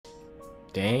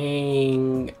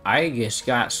Dang, I just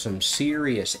got some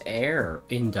serious air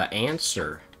in the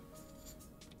answer.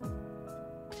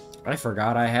 I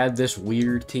forgot I had this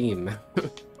weird team.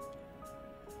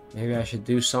 Maybe I should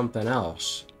do something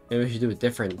else. Maybe we should do a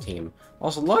different team.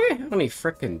 Also, look at how many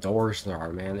freaking doors there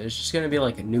are, man. There's just gonna be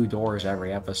like new doors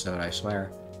every episode, I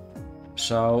swear.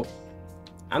 So,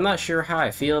 I'm not sure how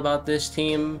I feel about this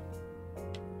team.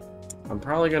 I'm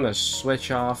probably gonna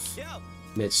switch off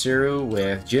Mitsuru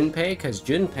with Junpei, because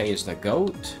Junpei is the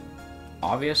GOAT,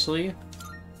 obviously.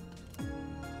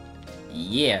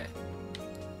 Yeah.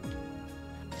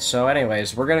 So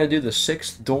anyways, we're gonna do the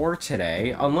 6th door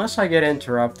today, unless I get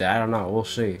interrupted. I don't know, we'll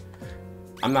see.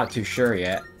 I'm not too sure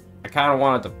yet. I kind of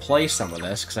wanted to play some of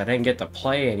this, because I didn't get to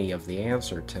play any of the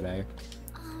answer today.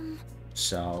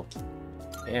 So,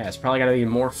 yeah, it's probably gonna be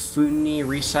more Funi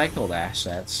recycled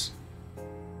assets.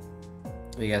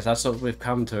 Because that's what we've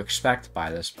come to expect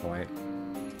by this point.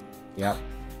 Yep.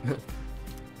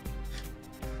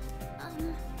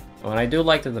 Well, and I do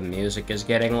like that the music is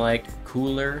getting, like,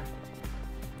 cooler.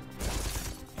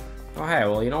 Oh, hey,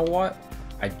 well, you know what?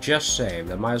 I just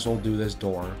saved. I might as well do this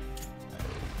door.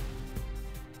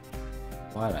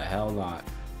 Why the hell not?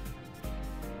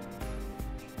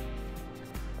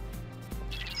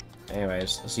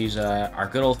 Anyways, let's use our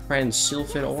good old friend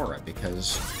Sylphid Aura,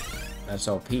 because that's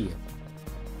OP.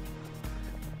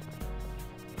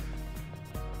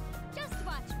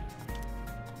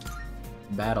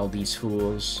 Battle these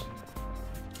fools.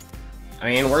 I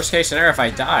mean, worst case scenario, if I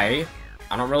die,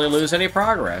 I don't really lose any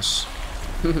progress.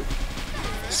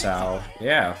 So,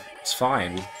 yeah, it's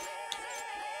fine.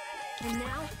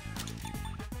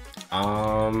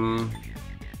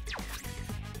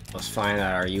 Let's find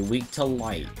out, are you weak to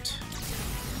light?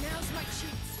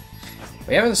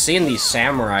 We haven't seen these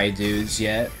samurai dudes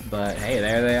yet, but hey,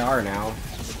 there they are now.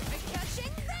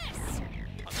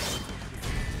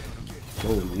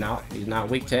 Ooh, he's not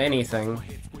weak to anything.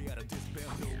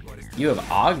 You have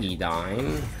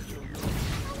Agidine.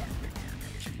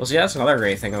 Well, see, that's another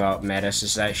great thing about Metis,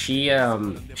 is that she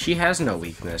has no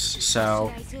weakness,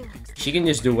 so she can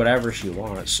just do whatever she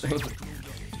wants.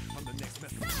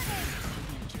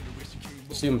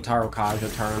 Assume Taro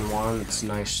Kaja turn 1, it's a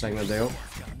nice thing to do.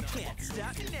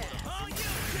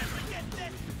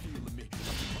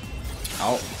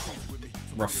 Oh.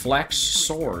 Reflex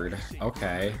sword.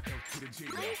 Okay.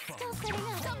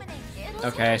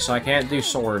 Okay, so I can't do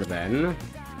sword then.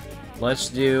 Let's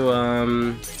do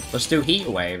heat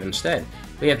wave instead.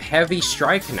 We have heavy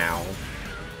strike now.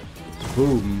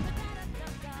 Boom.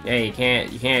 Yeah, you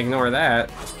can't ignore that,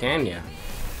 can you?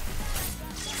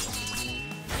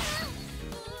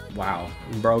 Wow,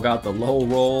 bro got the low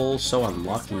roll, so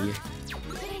unlucky.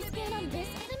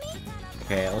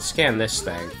 Okay, let's scan this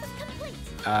thing.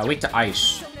 Weak to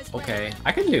ice. Okay,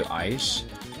 I can do ice.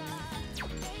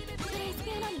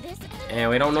 And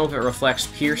we don't know if it reflects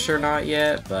Pierce or not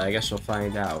yet, but I guess we'll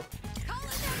find out.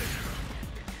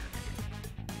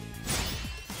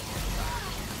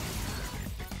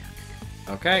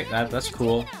 Okay, that's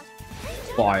cool.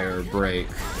 Fire break.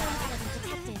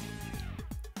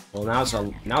 Well, now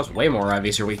it's way more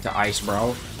obvious you're weak to ice,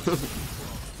 bro.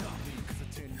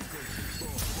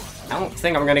 I don't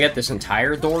think I'm gonna get this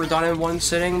entire door done in one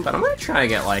sitting, but I'm gonna try to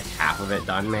get like half of it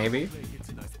done, maybe.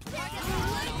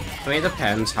 I mean, it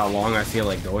depends how long I feel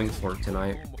like going for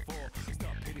tonight.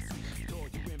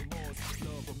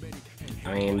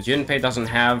 I mean, Junpei doesn't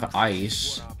have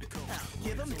ice.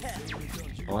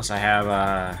 Unless I have,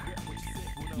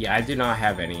 yeah, I do not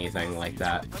have anything like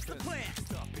that.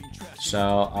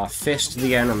 So, fist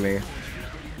the enemy.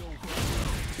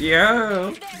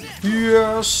 Yeah!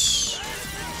 Yes!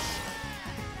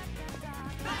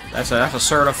 That's a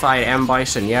certified M.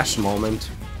 Bison yes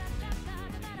moment.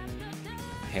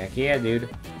 Heck yeah, dude.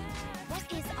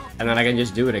 And then I can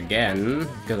just do it again,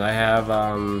 because I have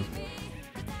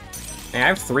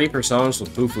 3 personas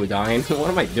with Fufu dying. What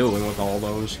am I doing with all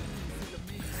those?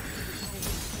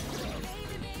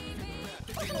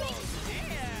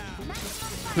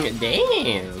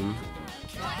 Damn!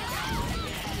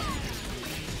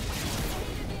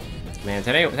 Man,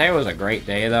 today was a great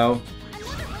day, though.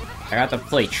 I got to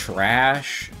play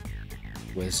Trash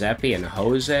with Zeppi and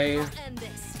Jose.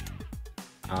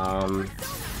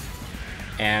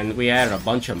 And we added a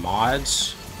bunch of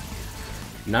mods.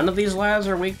 None of these lads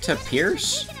are weak to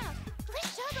Pierce?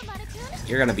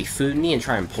 You're gonna be fooding me and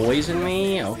try and poison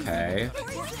me? Okay.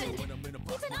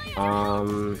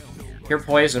 You're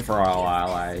poison for all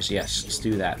allies. Yes, let's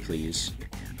do that, please.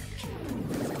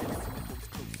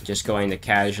 Just going to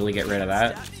casually get rid of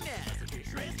that.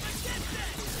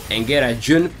 And get a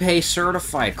Junpei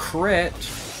certified crit.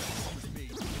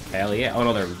 Hell yeah. Oh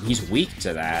no, he's weak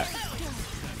to that.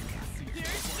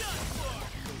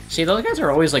 See, those guys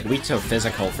are always like weak to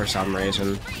physical for some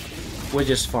reason, which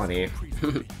is funny.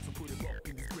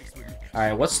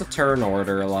 Alright, what's the turn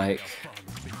order like?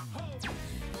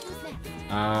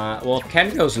 Well, if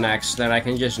Ken goes next, then I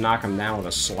can just knock him down with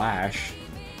a slash.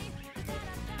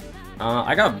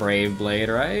 I got Brave Blade,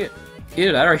 right?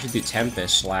 Either that or I should do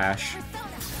Tempest Slash.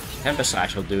 Tempest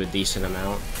Slash will do a decent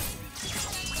amount.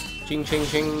 Ching, ching,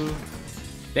 ching.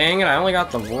 Dang it, I only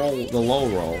got the low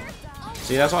roll.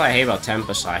 See, that's what I hate about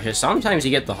Tempest Slash, is sometimes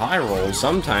you get the high roll,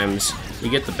 sometimes you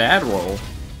get the bad roll.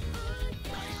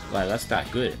 Wow, that's not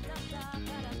good.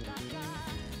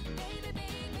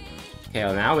 Okay,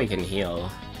 well now we can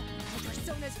heal.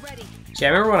 See, I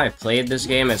remember when I played this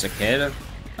game as a kid,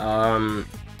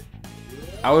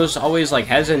 I was always, like,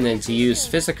 hesitant to use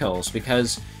physicals,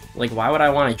 because, like, why would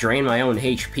I want to drain my own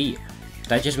HP?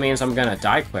 That just means I'm gonna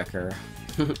die quicker.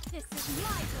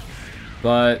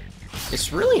 But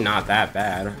it's really not that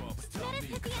bad.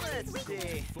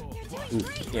 Ooh,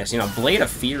 yes, you know, Blade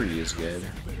of Fury is good.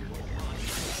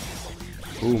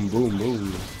 Boom, boom,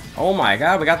 boom. Oh my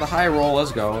god, we got the high roll,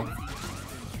 let's go.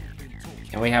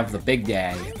 And we have the Big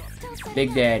Daddy.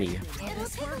 Big Daddy.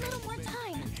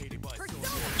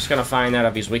 Just gonna find out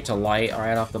if he's weak to light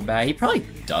right off the bat. He probably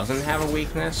doesn't have a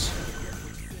weakness.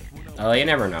 Oh, you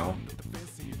never know.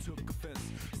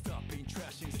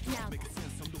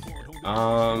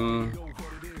 I'm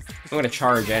gonna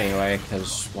charge anyway,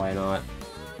 because why not?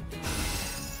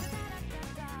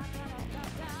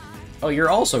 Oh,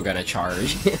 you're also gonna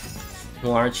charge.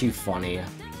 Well, aren't you funny?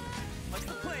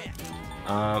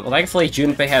 Well, thankfully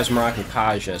Junpei has Maraku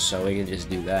Kaja, so we can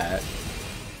just do that.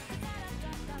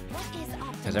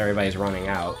 Because everybody's running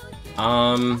out.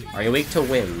 Are you weak to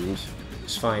wind?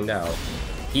 Let's find out.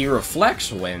 He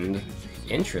reflects wind.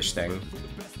 Interesting.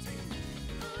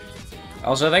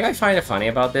 Also, the thing I find it funny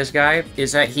about this guy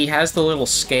is that he has the little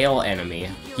scale enemy.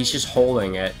 He's just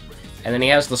holding it. And then he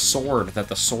has the sword that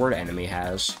the sword enemy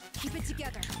has.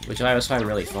 Which I always find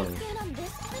really funny.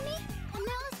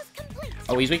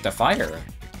 Oh, he's weak to fire.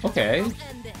 Okay.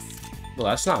 Well,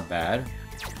 that's not bad.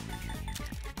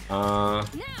 Yeah,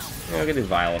 we can do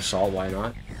Vile Assault, why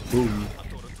not? Boom.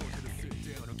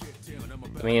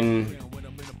 I mean,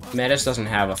 Metis doesn't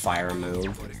have a fire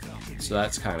move, so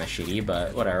that's kind of shitty,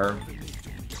 but whatever.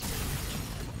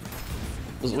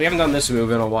 We haven't done this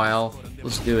move in a while.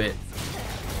 Let's do it.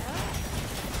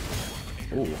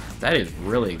 Ooh, that is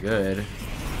really good.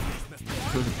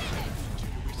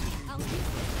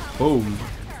 Boom.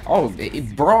 Oh,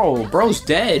 bro's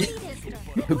dead.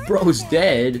 Bro's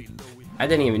dead. I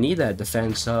didn't even need that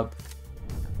defense up.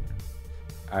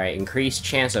 Alright, increased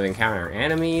chance of encountering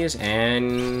enemies,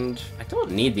 and I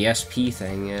don't need the SP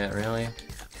thing yet, really.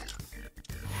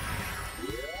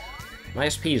 My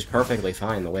SP is perfectly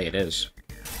fine the way it is.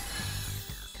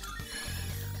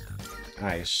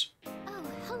 Nice. Oh,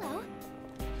 hello.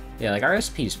 Yeah, like, our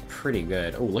SP is pretty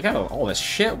good. Oh, look at all this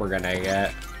shit we're gonna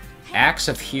get. Axe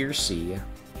of Hershey.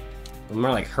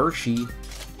 More like Hershey.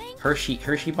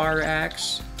 Hershey bar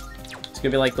axe. It's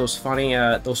gonna be like those funny,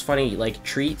 like,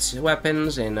 treats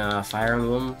weapons in, Fire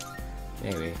Emblem.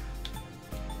 Maybe.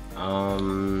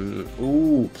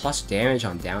 Ooh, plus damage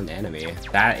on downed enemy.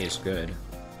 That is good.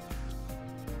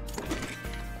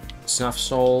 Snuff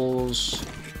Souls.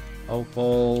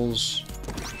 Opals.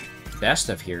 Best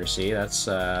of Hershey. That's,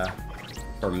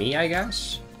 for me, I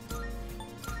guess.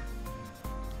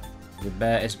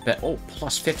 Oh,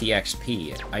 plus 50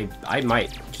 XP. I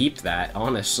might keep that,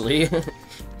 honestly.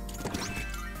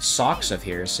 Socks of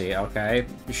Heresy, okay,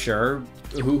 sure.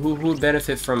 Who would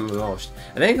benefit from the most?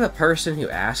 I think the person who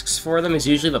asks for them is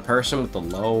usually the person with the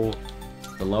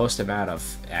lowest amount of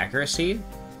accuracy.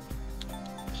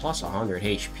 Plus 100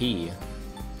 HP.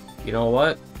 You know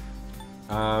what?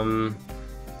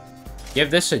 Give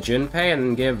this to Junpei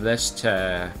and give this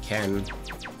to Ken.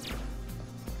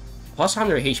 Plus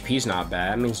 100 HP is not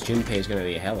bad. That means Junpei is gonna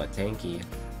be hella tanky.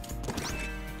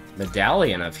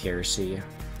 Medallion of Heresy.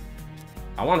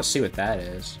 I want to see what that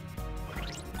is.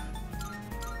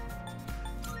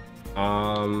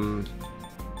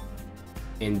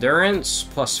 Endurance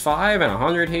plus 5 and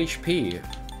 100 HP.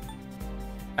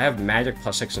 I have magic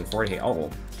plus 6 and 40. Oh,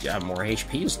 yeah, more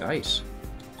HP is nice.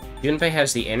 Junpei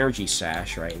has the energy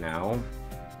sash right now.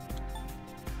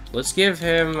 Let's give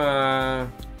him, nah,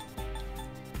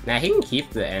 he can keep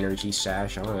the energy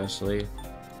sash, honestly.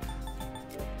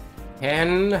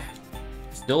 Ken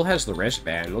still has the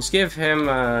wristband. Let's give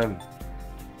him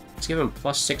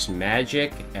plus 6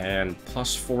 magic and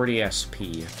plus 40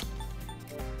 SP.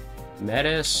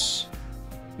 Metis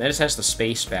has the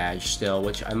space badge still,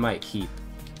 which I might keep.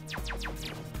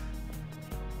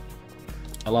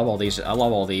 I love all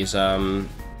these,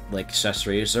 like,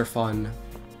 accessories. They're fun.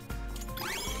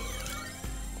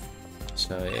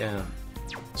 So, yeah.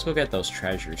 Let's go get those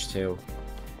treasures, too.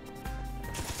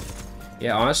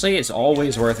 Yeah, honestly, it's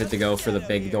always worth it to go for the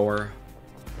big door.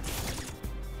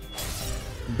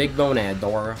 Big bonad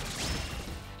door.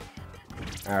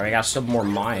 Alright, we got some more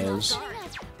Mayas.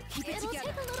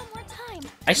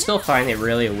 I still find it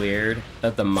really weird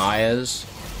that the Mayas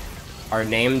are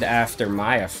named after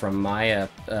Maya from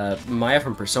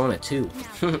Persona 2.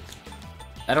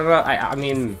 I don't know, I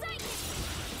mean,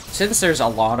 since there's a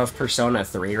lot of Persona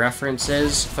 3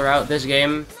 references throughout this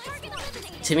game,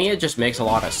 to me it just makes a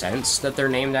lot of sense that they're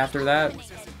named after that.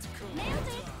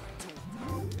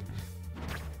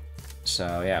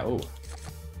 So, yeah, ooh.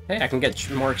 Hey, I can get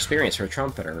more experience for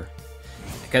Trumpeter.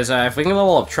 Because if we can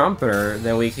level up Trumpeter,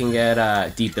 then we can get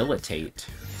Debilitate.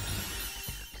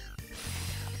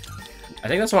 I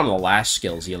think that's one of the last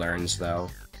skills he learns, though.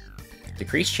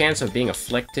 Decreased chance of being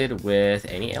afflicted with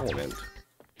any element.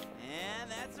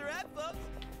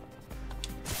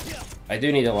 I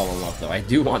do need to level him up, though. I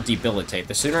do want Debilitate.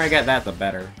 The sooner I get that, the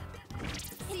better.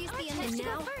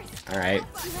 Alright.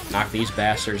 Knock these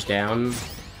bastards down.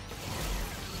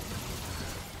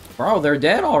 Bro, they're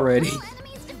dead already.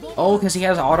 Oh, because he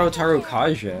has Auto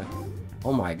Tarukaja.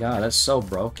 Oh my god, that's so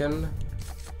broken.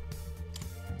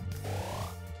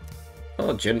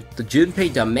 Oh, the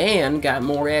Junpei Demand got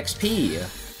more XP.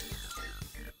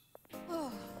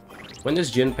 When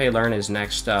does Junpei learn his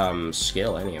next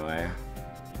skill anyway?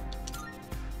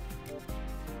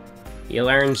 He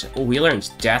learns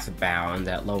Deathbound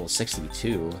at level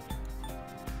 62.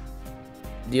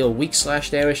 Deal weak slash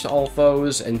damage to all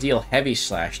foes, and deal heavy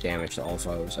slash damage to all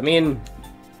foes. I mean,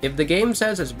 if the game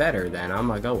says it's better, then I'm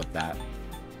gonna go with that.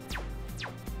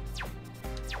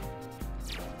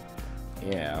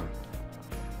 Yeah.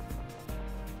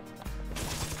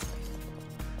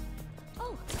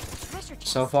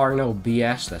 So far, no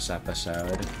BS this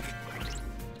episode.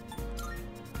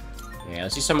 Yeah,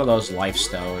 let's see some of those life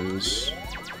stones.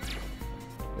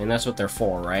 I mean, that's what they're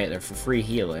for, right? They're for free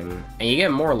healing. And you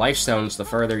get more life stones the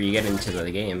further you get into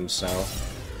the game, so...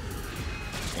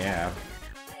 yeah.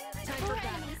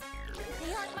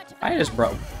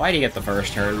 Why do you get the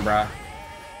first turn, bruh?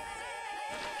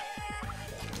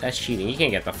 That's cheating. You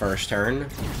can't get the first turn.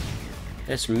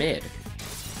 That's mid.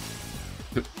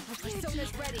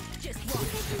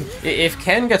 If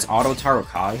Ken gets Auto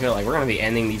Tarukaja, like, we're gonna be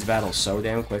ending these battles so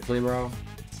damn quickly, bro.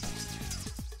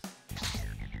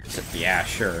 Yeah,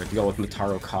 sure. Go with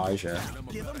Tarukaja.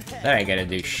 That ain't gonna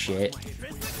do shit.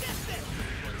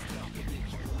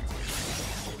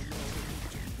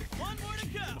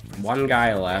 One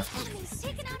guy left.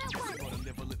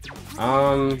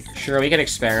 Sure, we can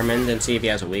experiment and see if he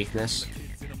has a weakness.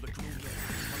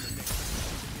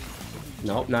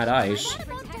 Nope, not ice.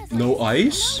 No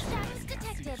ice?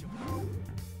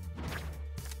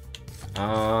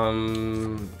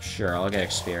 Sure, I'll get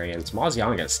experience.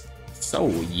 Maziang gets so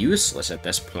useless at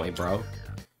this point, bro.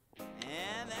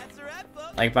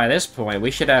 Like, by this point,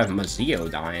 we should have Mazio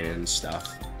dying and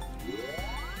stuff.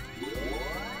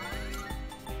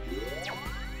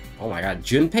 Oh my god,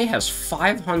 Junpei has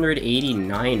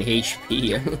 589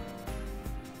 HP.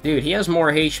 Dude, he has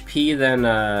more HP than,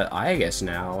 Aegis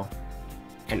now.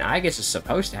 And Aegis is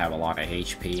supposed to have a lot of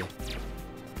HP.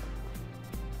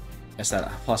 Guess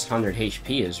that plus 100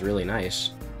 HP is really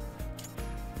nice.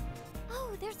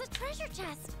 Oh, there's a treasure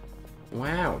chest.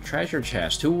 Wow, treasure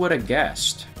chest. Who would have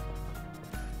guessed?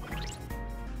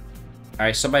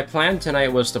 Alright, so my plan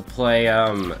tonight was to play,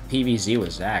 PvZ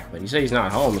with Zach, but he said he's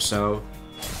not home, so...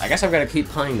 I guess I'm gonna keep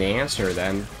playing the answer,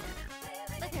 then.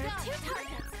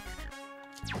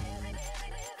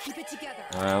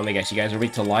 Let me guess, you guys are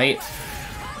weak to light?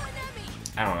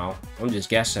 I don't know. I'm just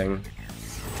guessing.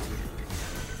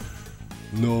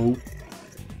 No.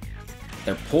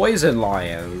 They're poison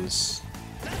lions.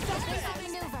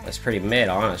 That's pretty mid,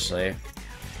 honestly.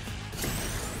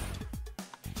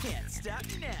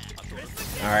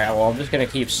 Alright, well, I'm just gonna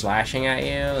keep slashing at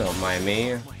you. Don't mind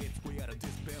me.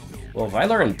 Well, if I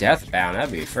learn Deathbound,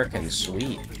 that'd be frickin'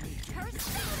 sweet.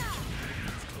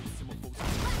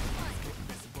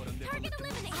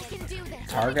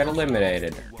 Target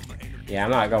eliminated. Yeah,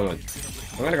 I'm not going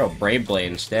with... I'm gonna go Brave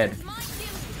Blade instead.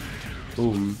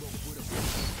 Boom.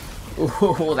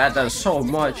 Ooh, that does so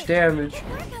much damage.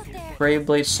 Brave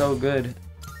Blade's so good.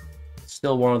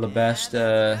 Still one of the best,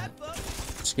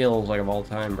 skills, like, of all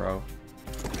time, bro.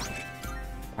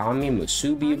 Kami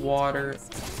Musubi water.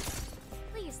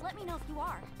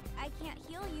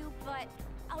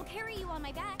 I'll carry you on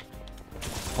my back.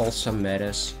 Wholesome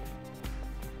Metis.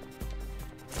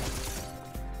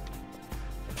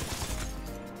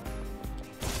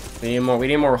 We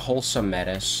need more wholesome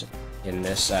metas in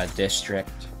this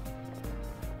district.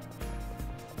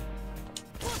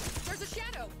 There's a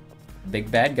shadow. Big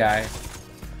bad guy.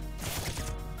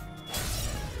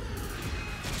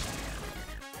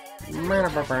 Keep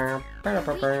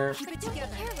it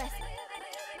together.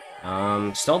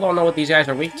 Still don't know what these guys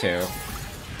are weak to.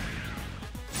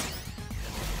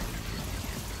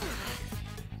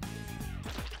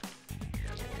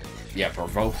 Yeah,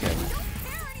 provoke him.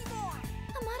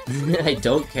 I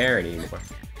don't care anymore.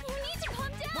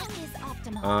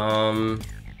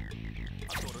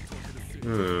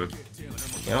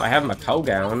 You know, I have my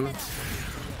Kogown.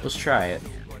 Let's try it.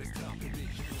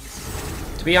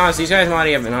 To be honest, these guys not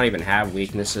even have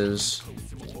weaknesses.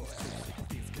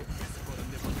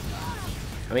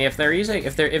 I mean, if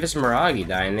it's Miragi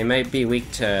dying, they might be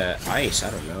weak to ice. I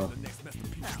don't know.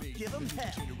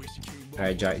 All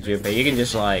right, Junpei, you can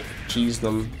just like cheese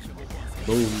them.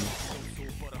 Boom.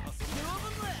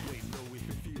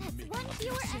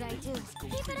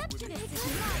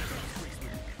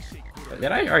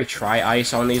 Did I already try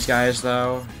ice on these guys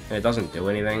though? And it doesn't do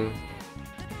anything.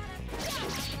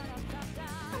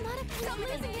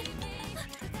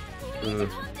 I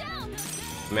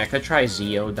mean, I could try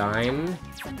Zeodyne.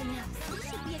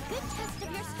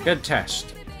 Good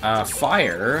test.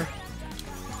 Fire.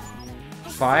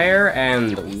 Fire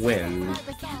and wind.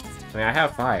 I mean, I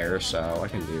have fire, so I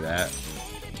can do that.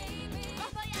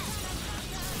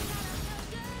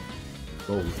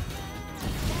 Boom.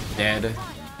 Dead.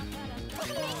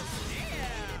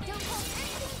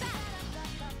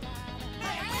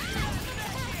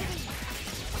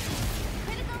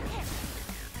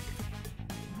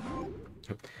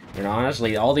 And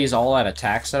honestly, all these all-out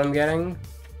attacks that I'm getting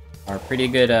are pretty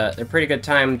good. They're pretty good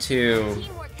time to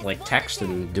like text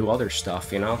and do other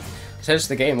stuff, you know. Since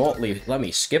the game won't let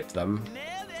me skip them,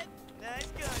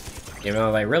 even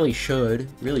though they really should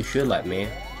let me.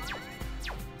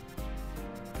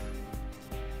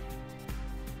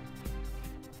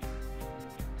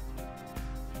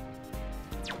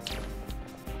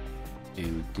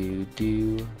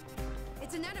 Do.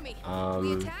 It's an enemy.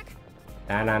 Um. The attack?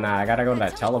 Nah, I gotta go to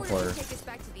that teleporter. Take us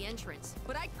back to the entrance,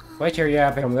 but Wait here,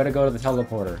 yapping, I'm gonna go to the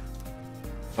teleporter.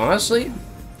 Honestly,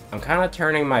 I'm kind of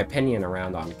turning my opinion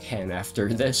around on Ken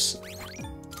after this.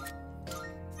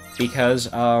 Because,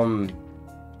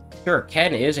 sure,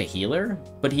 Ken is a healer,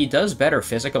 but he does better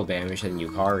physical damage than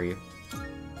Yukari.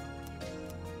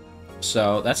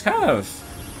 So, that's kind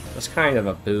of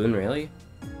a boon, really.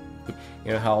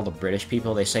 You know how all the British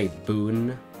people, they say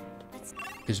boon?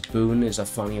 Because boon is a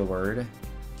funny word.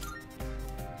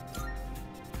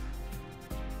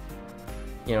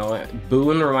 You know,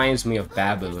 boon reminds me of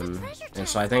baboon, and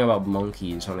so I think about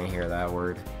monkeys when I hear that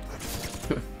word.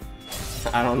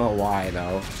 I don't know why,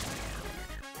 though.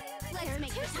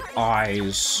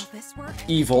 Eyes.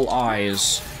 Evil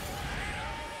eyes.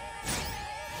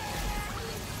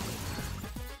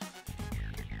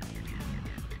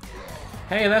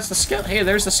 Hey, that's the skill. Hey,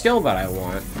 there's the skill that I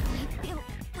want.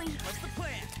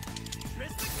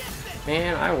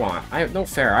 Man, no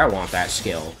fair, I want that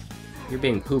skill. You're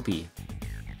being poopy.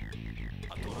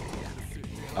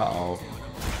 Uh-oh.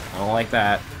 I don't like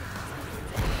that.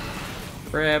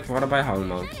 Rip, what about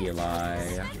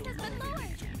homunculi?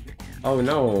 Oh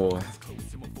no.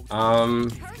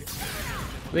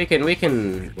 We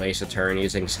can waste a turn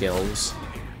using skills.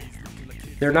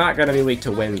 They're not gonna be weak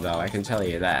to wind though, I can tell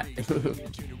you that.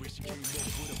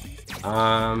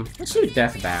 Let's do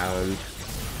Deathbound.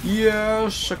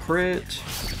 Yes, a crit.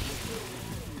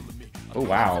 Oh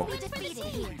wow.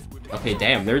 Okay,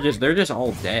 damn, they're just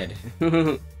all dead.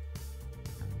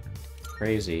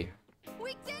 Crazy.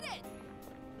 we did it.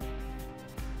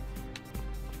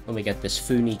 Let me get this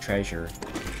Funi treasure.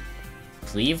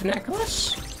 Cleave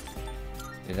necklace?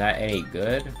 Is that any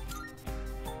good?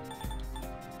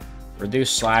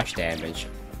 Reduce slash damage.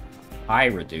 I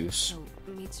reduce. So,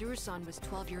 Mitsuru-san was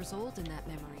 12 years old in that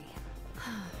memory.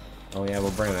 Oh yeah,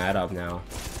 we'll bring that up now.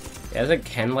 Yeah, isn't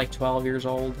Ken like 12 years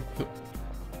old?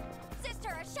 Sister,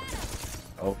 a shadow.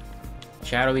 Oh.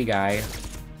 Shadowy guy.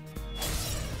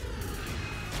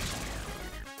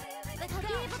 But I'll be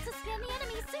able to scan the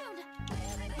enemy soon.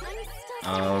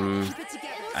 I'm stuck. Keep it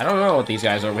together. I don't know what these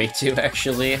guys are weak to,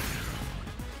 actually.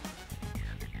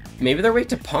 Maybe they're weak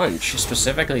to punch,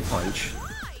 specifically punch.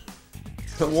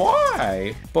 But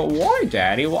why? But why,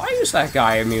 Daddy? Why is that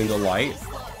guy immune to light?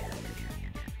 Well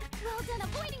done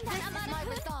avoiding that. I'm out of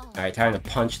resolve. Alright, time to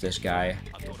punch this guy.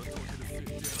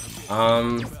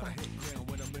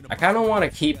 I kind of want to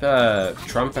keep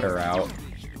Trumpeter out.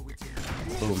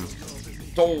 Boom.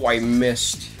 Oh, I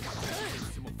missed.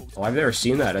 Oh, I've never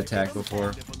seen that attack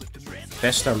before.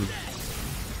 Fist them.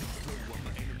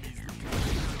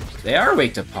 They are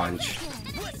weak to punch.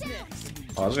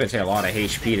 Oh, it's gonna take a lot of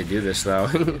HP to do this, though.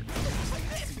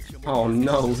 Oh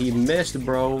no, he missed,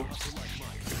 bro.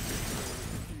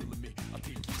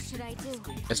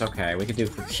 It's okay, we can do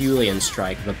Herculean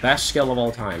Strike, the best skill of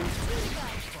all time.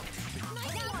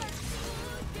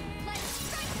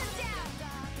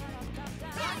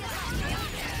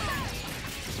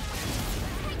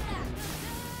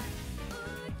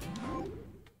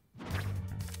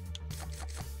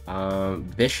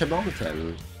 Bishop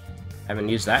Mountain. Haven't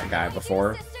used that guy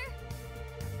before.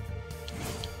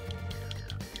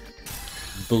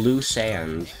 Blue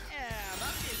Sand.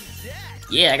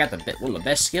 Yeah, I got one of the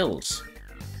best skills.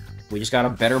 We just got a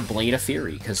better Blade of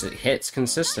Fury because it hits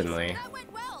consistently.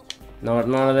 No,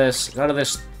 none of this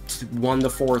 1 to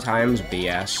 4 times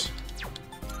BS.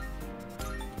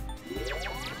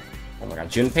 Oh my god,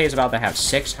 Junpei's about to have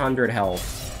 600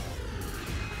 health.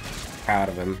 Proud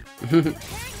of him.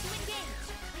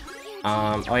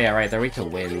 Oh yeah, right, they're weak to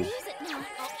wind.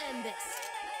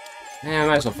 Yeah, I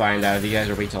might as well find out if you guys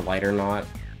are weak to light or not.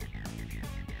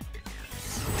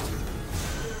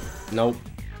 Nope.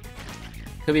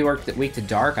 Could be weak to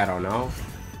dark, I don't know.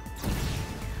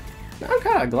 I'm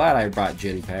kinda glad I brought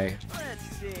Junpei.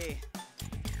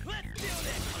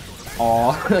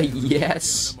 Aw,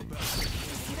 yes!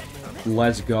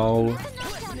 Let's go.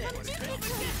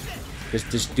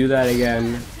 Just do that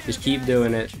again. Just keep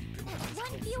doing it.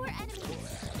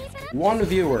 One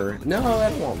viewer. No, I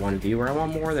don't want one viewer. I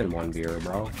want more than one viewer,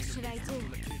 bro.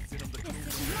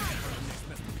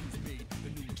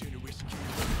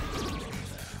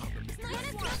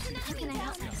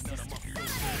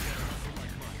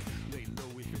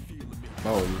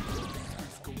 Boom.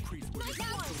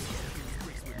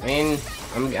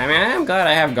 I'm glad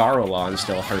I have Garula on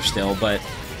her still, but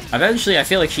eventually I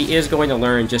feel like she is going to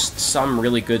learn just some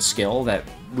really good skill that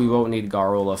we won't need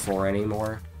Garula for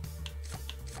anymore.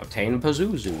 Obtain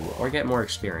Pazuzu, or get more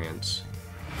experience.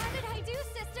 How did I do,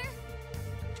 sister?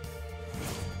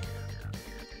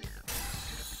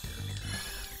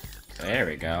 There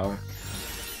we go.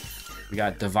 We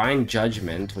got Divine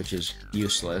Judgment, which is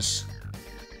useless.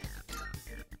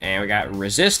 And we got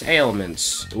Resist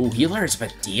Ailments. Ooh, he learns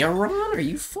Medeiron? Are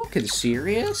you fucking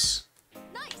serious?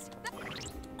 Nice.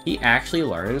 He actually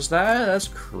learns that? That's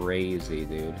crazy,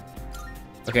 dude.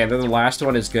 Okay, then the last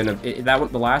one is gonna...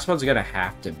 the last one's gonna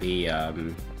have to be,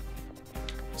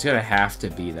 it's gonna have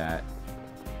to be that.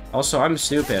 Also, I'm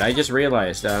stupid. I just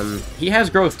realized, he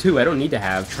has growth too. I don't need to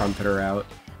have Trumpeter out.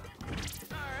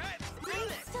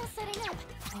 Still setting up.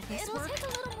 It'll take a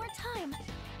little more time.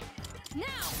 Now.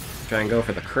 Try and go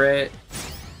for the crit.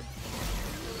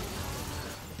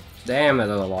 Damn, that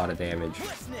does a lot of damage.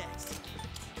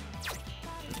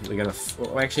 We're gonna...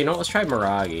 actually, no, let's try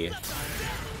Miragi.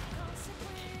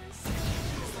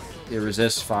 You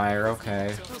resist fire,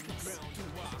 okay.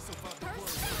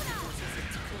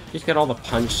 Just get all the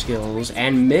punch skills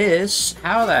and miss?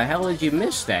 How the hell did you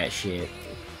miss that shit?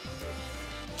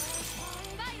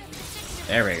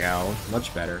 There we go.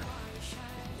 Much better.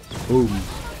 Boom.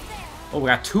 Oh, we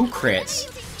got 2 crits.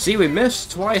 See, we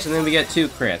missed twice and then we get 2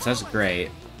 crits. That's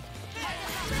great.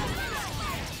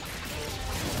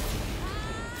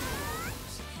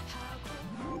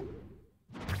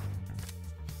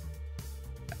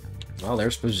 Well,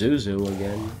 there's Pazuzu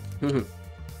again.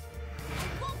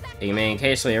 I mean, in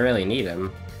case we really need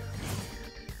him.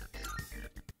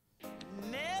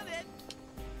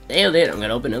 Nailed it! I'm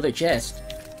gonna open another chest.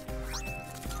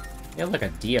 You have like a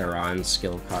Diaron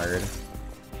skill card.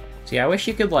 See, I wish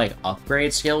you could like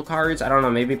upgrade skill cards. I don't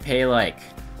know, maybe pay like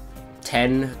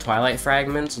 10 Twilight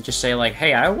Fragments and just say like,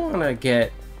 hey, I wanna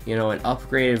get, you know, an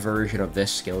upgraded version of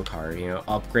this skill card. You know,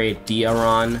 upgrade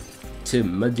Diaron to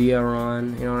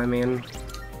Medeiron, you know what I mean?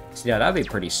 So yeah, that'd be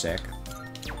pretty sick.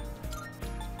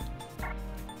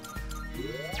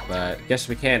 But guess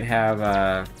we can't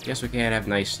have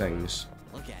nice things.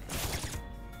 Look at it.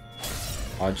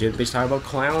 Oh, Junpei's talking about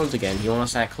clowns again. He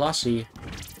wants that Clussy.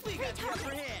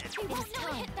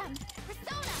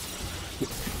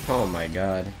 Oh my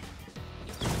god.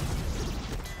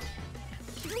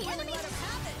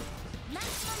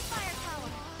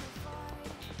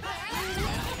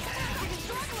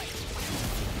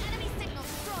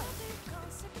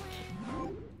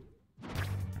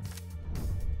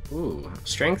 Ooh,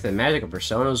 strength and magic of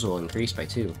personas will increase by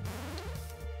 2.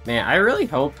 Man, I really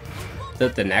hope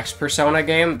that the next Persona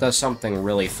game does something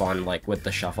really fun, like with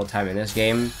the shuffle time in this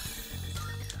game.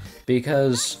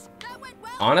 Because,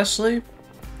 honestly,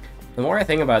 the more I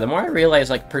think about it, the more I realize,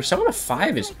 like, Persona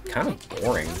 5 is kind of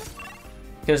boring.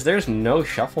 Because there's no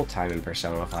shuffle time in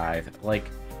Persona 5. Like,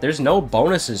 there's no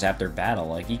bonuses after battle.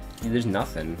 Like, there's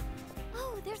nothing.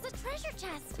 Oh, there's a treasure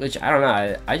chest. Which, I don't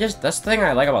know, I just, that's the thing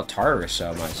I like about Tartarus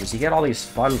so much, is you get all these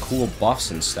fun, cool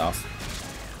buffs and stuff.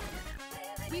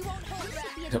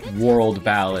 World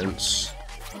balance.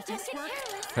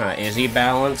 Is he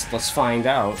balanced? Let's find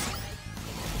out.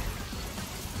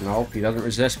 Nope, he doesn't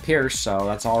resist Pierce, so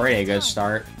that's already a good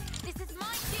start. This is my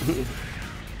duty.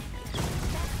 That's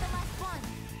the last one.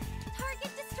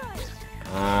 Target destroyed.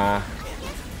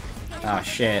 Ah,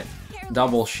 shit.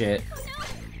 Double shit.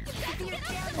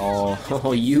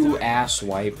 Oh, you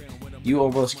asswipe. You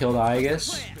almost killed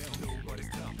Aegis?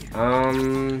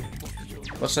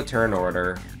 What's the turn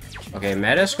order? Okay,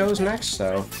 Metis goes next,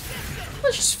 so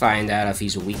let's just find out if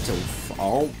he's weak to...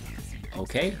 Oh,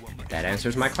 okay. That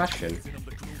answers my question.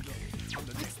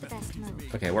 What's the best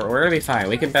move? Okay, we're gonna be fine.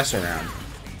 We can mess around.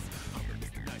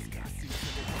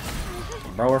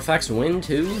 Bro, reflects win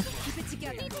too?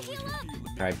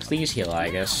 Alright, please heal, I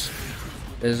guess.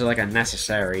 This is like a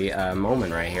necessary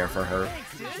moment right here for her.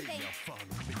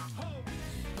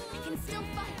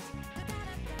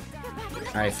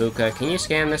 Alright, Fuka, can you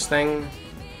scan this thing?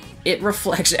 It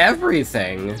reflects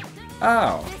everything!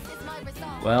 Oh.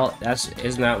 Well,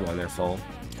 isn't that wonderful?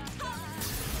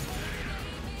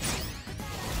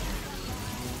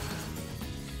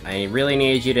 I really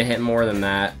need you to hit more than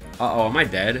that. Uh-oh, am I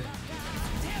dead?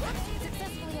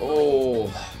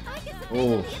 Oh.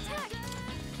 Oh.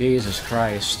 Jesus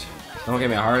Christ. Don't give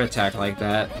me a heart attack like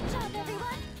that.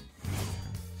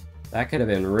 That could have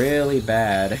been really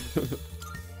bad.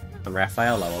 And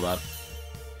Raphael leveled up.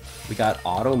 We got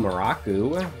Auto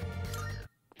Maraku.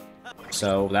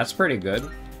 So, that's pretty good.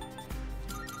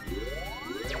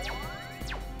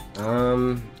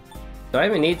 Do I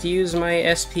even need to use my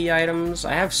SP items?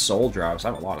 I have soul drops. I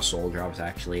have a lot of soul drops,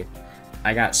 actually.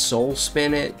 I got soul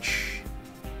spinach.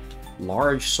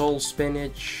 Large soul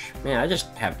spinach. Man, I just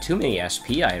have too many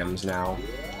SP items now.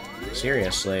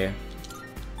 Seriously.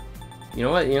 You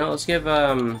know what? You know, let's give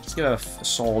a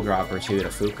soul drop or two to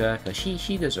Fuka, because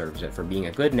she deserves it for being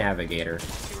a good navigator.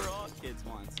 We were all kids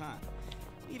once, huh?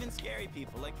 Even scary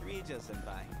people like Regis and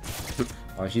I.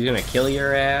 Oh, she's gonna kill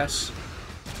your ass.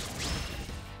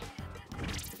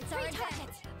 It's our target.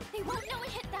 They won't know it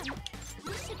hit them.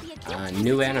 This should be a good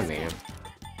New enemy.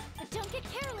 But don't get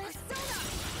careless.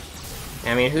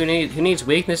 I mean, who needs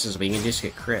weaknesses when you can just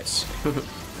get crits?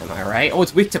 Am I right? Oh,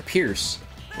 it's weak to Pierce.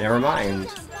 Never mind.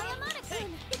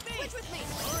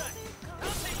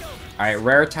 Alright,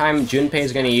 rare time,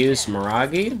 Junpei's gonna use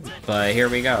Miragi, but here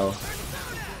we go.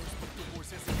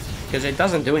 Because it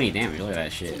doesn't do any damage, look at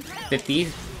that shit. 50?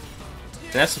 And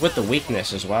that's with the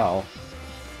weakness as well.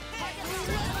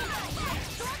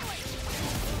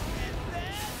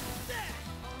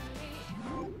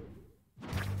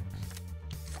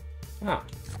 Huh.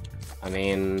 I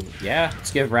mean, yeah,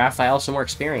 let's give Raphael some more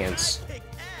experience.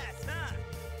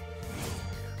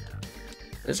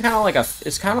 It's kind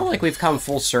of like we've come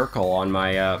full circle on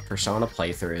my Persona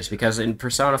playthroughs, because in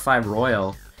Persona 5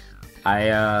 Royal,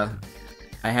 I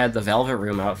had the Velvet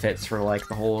Room outfits for like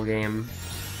the whole game.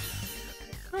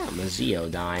 Oh,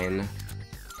 Mazio dying,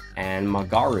 and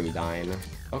Magaru dying.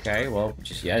 Okay, well,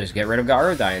 just get rid of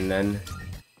Garudyne then.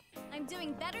 I'm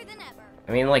doing better than ever.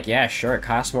 I mean, like, yeah, sure, it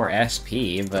costs more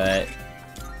SP, but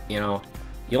you know,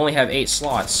 you only have 8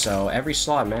 slots, so every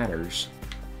slot matters.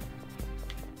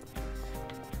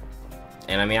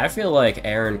 And I mean, I feel like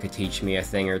Aaron could teach me a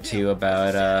thing or two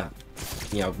about,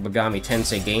 you know, Megami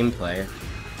Tensei gameplay.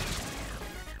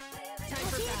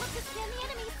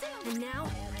 And now,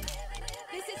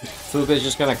 Fuka's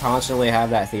just gonna constantly have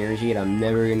that Theurgy, and I'm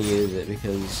never gonna use it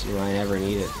because, you know, I never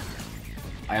need it.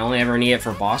 I only ever need it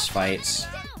for boss fights.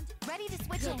 Ready to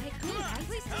switch it.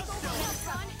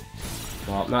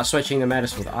 Well, I'm not switching to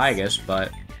Metis with Aegis, but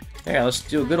yeah, let's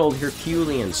do a good old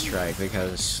Herculean strike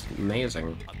because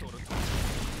amazing.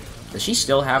 Does she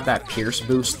still have that Pierce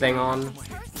boost thing on?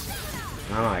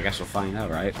 I don't know, I guess we'll find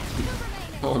out, right?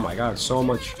 Oh my god, so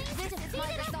much.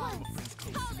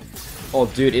 Oh,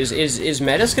 dude, is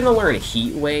Metis gonna learn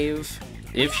Heat Wave?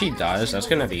 If she does, that's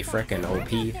gonna be frickin'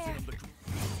 OP.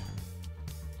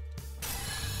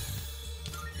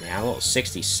 Yeah, I'm level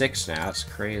 66 now, that's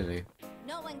crazy.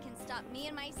 No one can stop me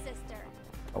and my sister.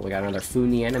 Oh, we got another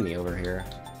Funi enemy over here.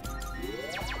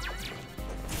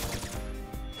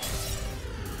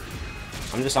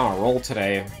 I'm just on a roll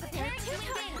today.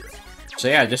 So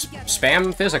yeah, just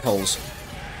spam physicals.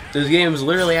 This game is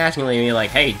literally asking me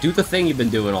like, hey, do the thing you've been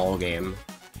doing all game.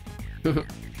 This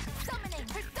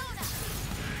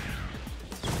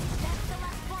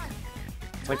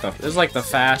is like the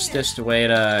fastest way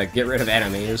to get rid of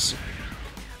enemies.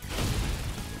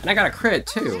 And I got a crit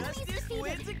too.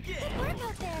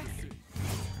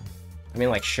 I mean,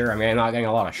 like, sure, I mean, I'm not getting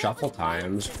a lot of shuffle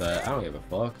times, but I don't give a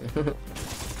fuck.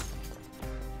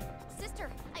 Sister,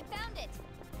 I found it.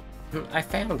 I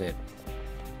found it.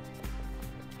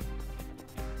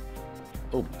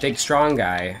 Oh, big strong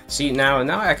guy. See, now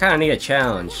I kind of need a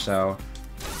challenge, so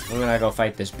I'm gonna go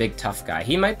fight this big tough guy.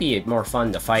 He might be more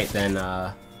fun to fight than,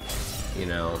 you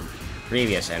know,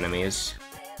 previous enemies.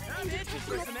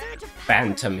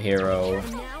 Phantom Hero.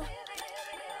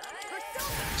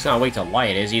 It's not weak to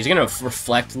light, is he? He's gonna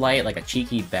reflect light like a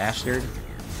cheeky bastard.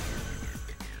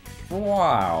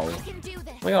 Wow.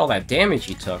 Look at all that damage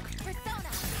he took.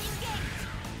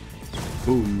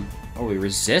 Boom. Oh, he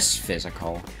resists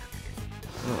physical.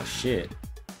 Oh, shit.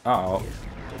 Uh-oh.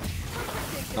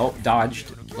 Oh,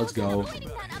 dodged. Let's go.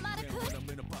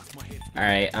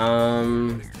 Alright,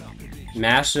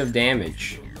 massive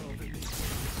damage.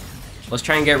 Let's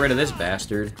try and get rid of this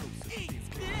bastard.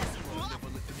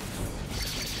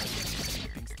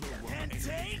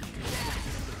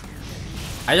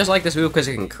 I just like this move because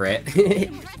it can crit.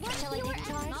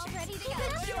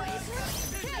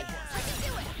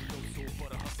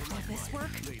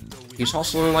 He's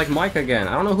hustling like Mike again.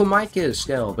 I don't know who Mike is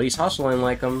still, but he's hustling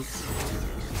like him.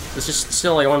 This is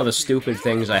still like one of the stupid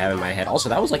things I have in my head. Also,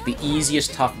 that was like the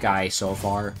easiest tough guy so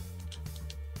far.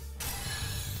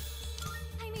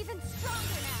 I'm even stronger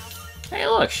now. Hey,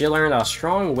 look, she learned a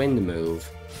strong wind move.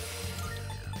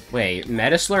 Wait,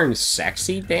 Metis learned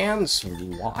sexy dance?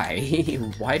 Why?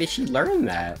 Why did she learn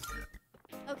that?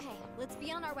 Okay, let's be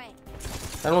on our way.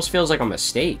 That almost feels like a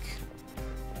mistake.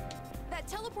 That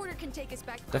teleporter can take us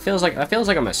back. That feels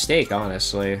like a mistake,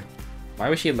 honestly. Why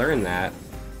would she learn that?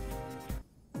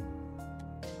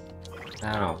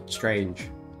 I don't know, strange.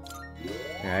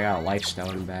 Yeah, I got a life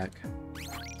stone back.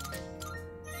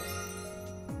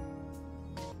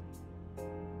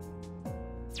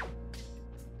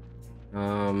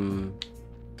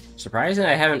 Surprising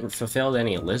I haven't fulfilled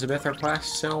any Elizabeth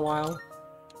requests in a while.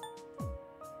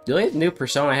 The only new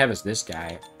persona I have is this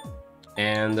guy.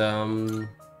 And,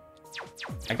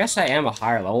 I guess I am a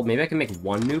higher level. Maybe I can make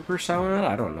one new persona?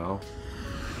 I don't know.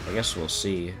 I guess we'll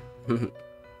see.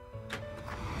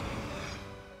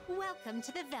 Welcome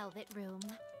to the Velvet Room.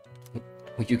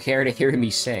 Would you care to hear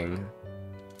me sing?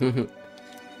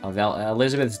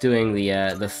 Elizabeth's doing the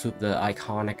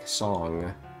iconic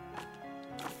song.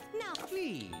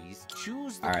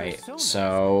 Alright,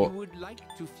 so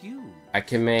I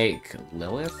can make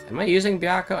Lilith? Am I using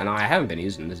Byakko? No, I haven't been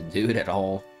using this dude at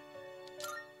all.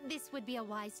 This would be a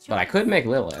wise choice. But I could make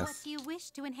Lilith. What do you wish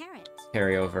to inherit?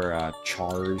 Carry over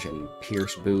Charge and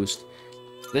Pierce boost.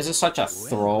 This is such a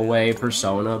throwaway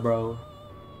persona, bro.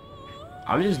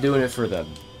 I'm just doing it for the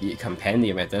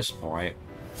compendium at this point.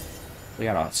 We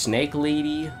got a Snake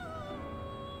Lady.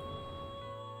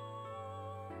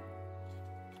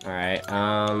 Alright,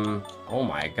 oh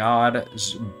my god.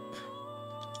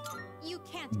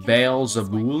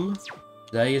 Beelzebul? Is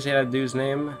that how you say that dude's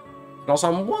name? And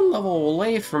also, I'm one level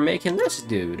away from making this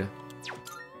dude.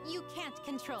 You can't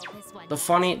control this one. The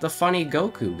funny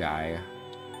Goku guy.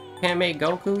 Can't make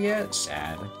Goku yet?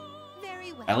 Sad.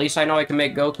 Very well. At least I know I can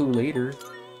make Goku later.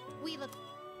 We look.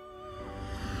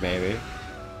 Maybe.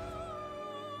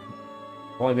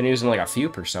 I've only been using like a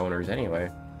few personas anyway.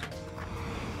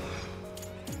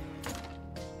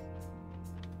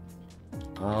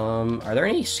 Are there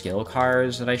any skill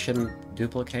cards that I shouldn't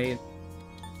duplicate?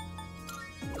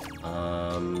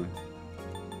 I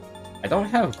don't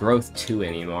have Growth 2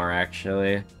 anymore,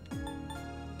 actually.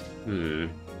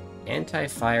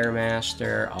 Anti-Fire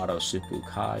Master, Auto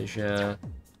Supukaja.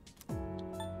 Do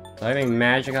I have any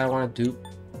magic I want to dupe?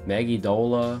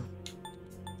 Megidola?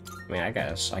 I mean, I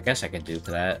guess I could dupe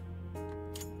that.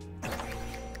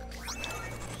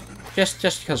 Just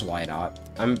because why not?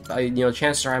 you know,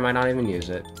 chances are I might not even use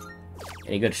it.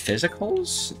 Any good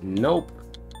physicals? Nope.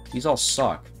 These all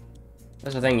suck.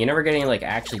 That's the thing, you never get any, like,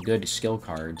 actually good skill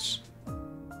cards.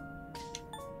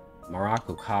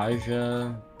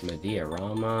 Marakukaja,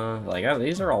 Mediarama, like,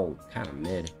 these are all kind of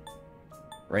mid.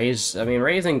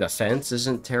 Raising defense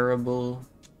isn't terrible.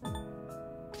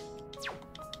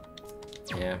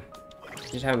 Yeah.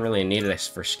 Just haven't really needed this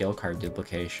for skill card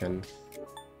duplication.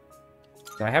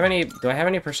 Do I have any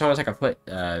personas I could put,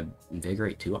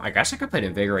 Invigorate 2 on? I guess I could put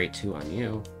Invigorate 2 on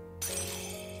you.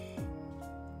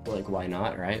 Like, why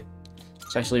not, right?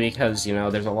 Especially because, you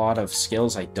know, there's a lot of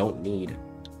skills I don't need.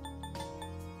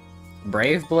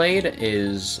 Brave Blade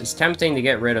it's tempting to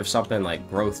get rid of something like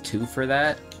Growth 2 for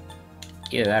that.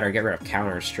 Either that or get rid of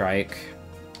Counter Strike.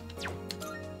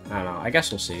 I don't know, I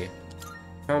guess we'll see.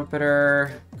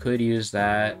 Trumpeter, could use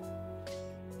that.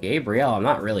 Gabriel, I'm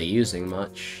not really using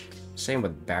much. Same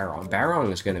with Barong.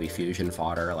 Barong is going to be fusion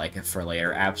fodder, like, for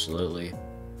later, absolutely.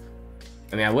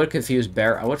 I mean, I would fuse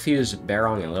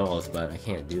Barong and Lilith, but I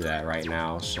can't do that right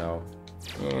now, so...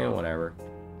 eh, whatever.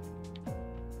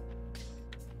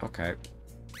 Okay.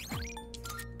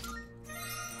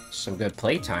 Some good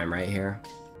playtime right here.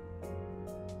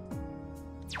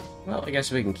 Well, I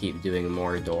guess we can keep doing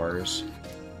more doors.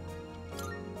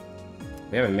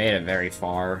 We haven't made it very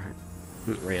far,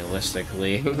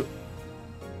 realistically.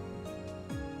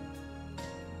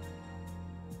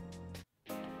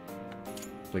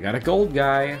 We got a gold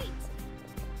guy.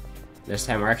 This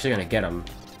time we're actually gonna get him.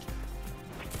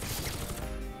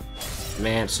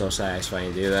 Man, it's so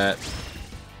satisfying to do that.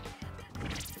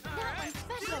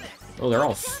 Oh, they're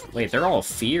all... wait, they're all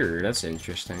feared. That's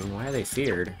interesting. Why are they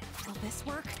feared? Will this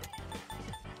work?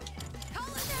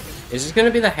 Is this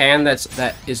gonna be the hand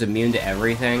that is immune to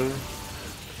everything?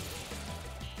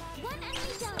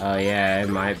 Oh yeah, it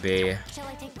might be. Shall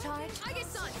I take charge? I get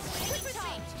sun. Quick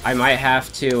retreat. I might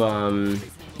have to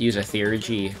use a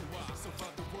Theurgy.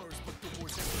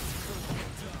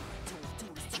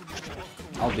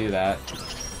 I'll do that.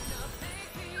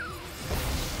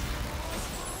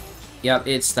 Yep,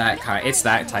 it's that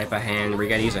type of hand where you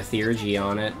gotta use a Theurgy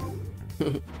on it.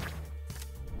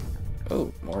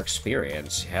 Oh, more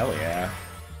experience. Hell yeah.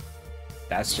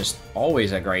 That's just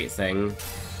always a great thing.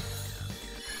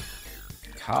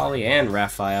 Kali and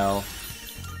Raphael.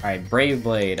 Alright, Brave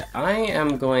Blade. I'm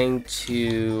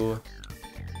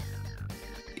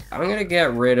gonna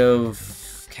get rid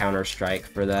of Counter-Strike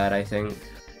for that, I think.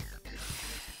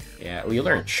 Yeah, well, you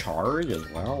learn Charge as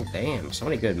well. Damn, so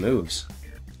many good moves.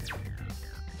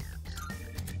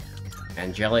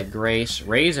 Angelic Grace.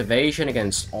 Raise evasion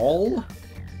against all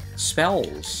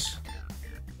spells.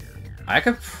 I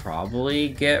could probably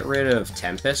get rid of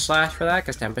Tempest Slash for that,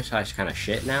 because Tempest Slash is kind of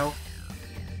shit now.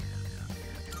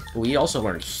 We also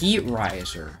learned Heat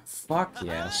Riser. Fuck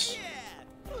yes.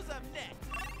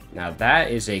 Now that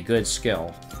is a good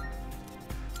skill.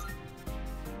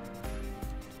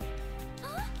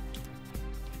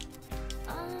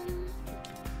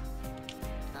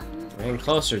 We're getting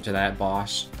closer to that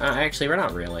boss. Actually, we're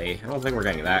not really. I don't think we're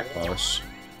getting that close.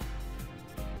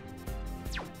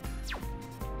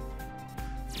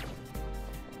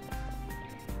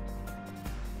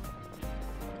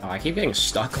 Oh, I keep getting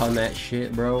stuck on that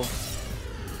shit, bro.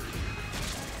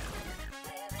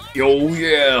 Yo,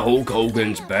 yeah, Hulk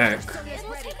Hogan's back. It'll take a little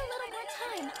more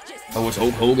time. How was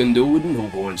Hulk Hogan doing?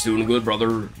 Hulk Hogan's doing good,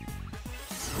 brother.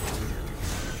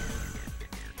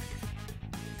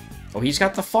 Oh, he's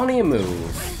got the funny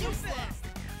move.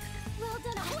 Well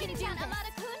done, I'm getting down,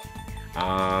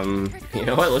 Amada-kun. You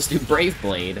know what? Let's do Brave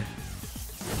Blade.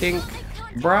 Think,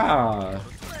 brah.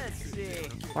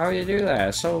 Why would you do that?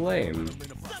 It's so lame.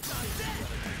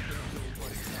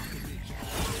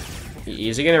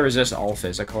 Is he gonna resist all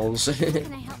physicals?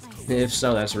 Can I help myself? If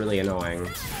so, that's really annoying.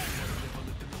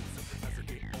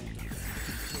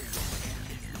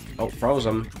 Oh, froze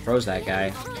him. Froze that guy.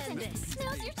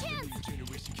 Now's your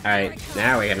chance. Alright,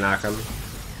 now we can knock him.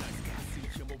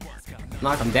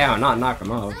 Knock him down, not knock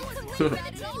him up. Good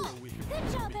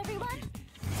job, everyone.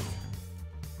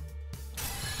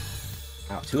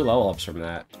 Wow, 2 level ups from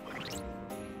that.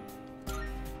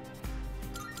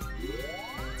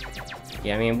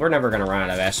 Yeah, I mean, we're never gonna run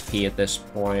out of SP at this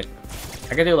point.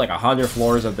 I could do like 100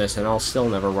 floors of this and I'll still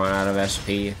never run out of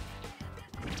SP.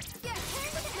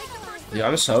 Dude,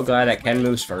 I'm so glad that Ken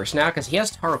moves first now, because he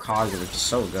has Tarakaga, which is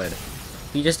so good.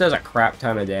 He just does a crap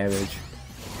ton of damage.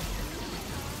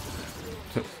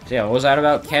 So yeah, what was that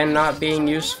about Ken not being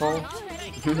useful?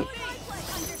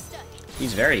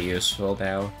 He's very useful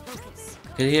now.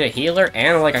 Because he's a healer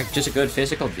and like just a good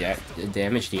physical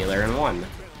damage dealer in one.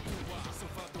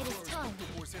 It is time.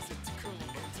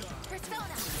 Persona,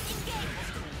 engage.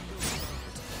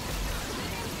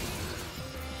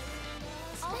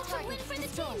 All for win for the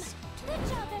team. Good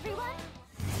job, everyone.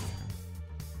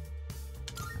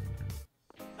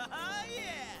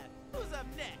 Yeah! Who's up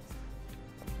next?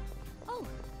 Oh,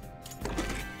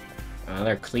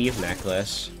 Another cleave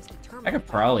necklace. I could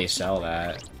probably sell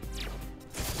that.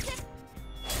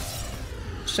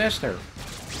 Sister.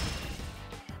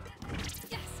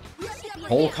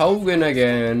 Hulk Hogan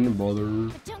again,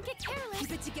 brother. don't get careless.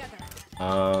 Keep it together.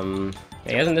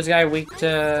 Hey, isn't this guy weak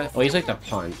to... oh, he's like the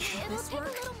punch. It'll take a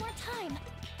little more time.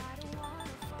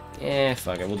 Eh,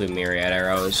 fuck it, we'll do myriad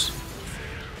arrows.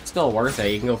 Still worth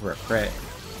it, you can go for a crit.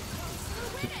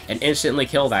 And instantly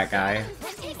kill that guy.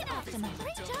 Let's take it optimum.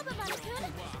 Great job,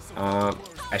 Amada-kun.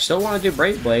 I still want to do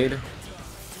Brave Blade. I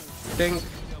think...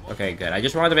 okay, good. I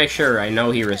just wanted to make sure I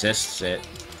know he resists it.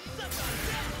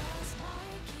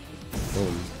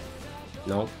 Boom.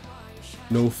 Nope.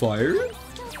 No fire?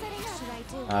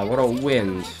 What a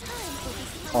wind.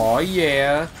 Oh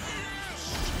yeah.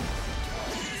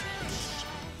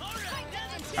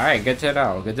 Alright, good to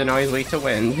know. Good to know he's weak to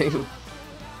wind.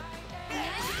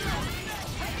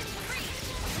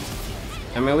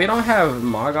 I mean, we don't have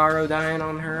Magarodine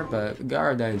on her, but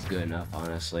Garodine's good enough,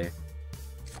 honestly.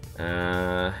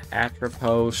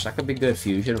 Atropos, that could be good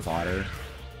fusion fodder.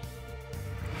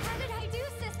 How did I do,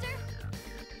 sister?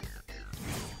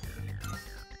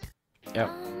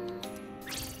 Yep.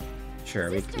 Sure,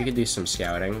 we could do some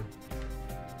scouting.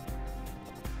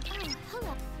 Oh,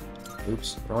 hello.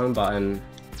 Oops, wrong button.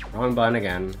 Wrong button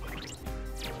again.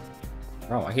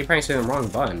 Oh, I keep pressing the wrong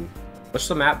button. What's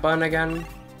the map button again?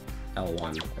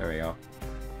 L1. There we go.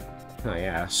 Oh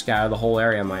yeah, scour the whole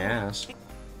area on my ass.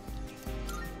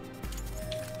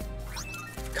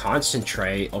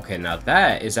 Concentrate. Okay, now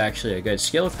that is actually a good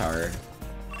skill card.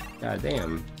 God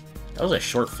damn. That was a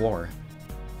short floor.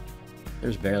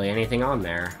 There's barely anything on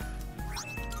there.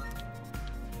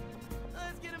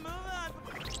 Let's get a move on.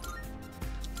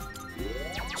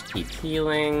 Just keep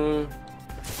healing.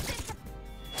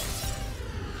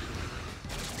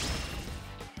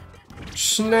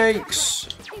 Snakes!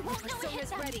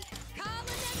 Persona's ready.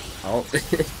 Oh,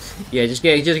 yeah, just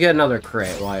get another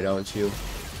crit. Why don't you?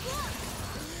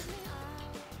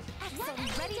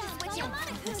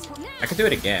 I could do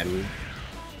it again.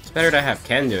 It's better to have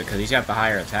Ken do it because he's got the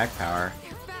higher attack power,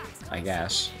 I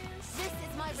guess.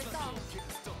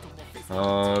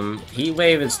 Heat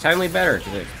Wave is technically better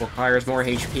because it requires more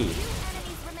HP.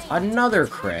 Another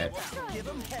crit.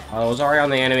 Oh, it was already on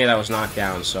the enemy that was knocked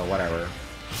down, so whatever.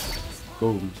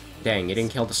 Boom. Dang, you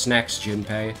didn't kill the snacks,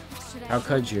 Junpei. How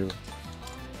could you?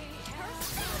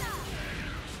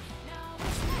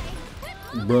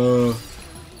 Bruh.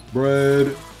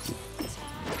 Bread.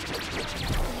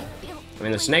 I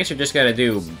mean, the snakes are just gonna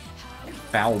do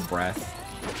foul breath.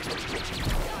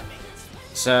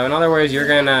 So, in other words, you're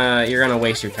gonna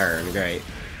waste your turn. Great.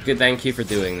 Good, thank you for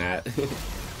doing that.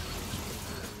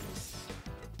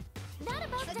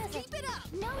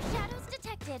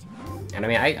 And I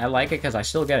mean, I like it because I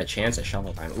still get a chance at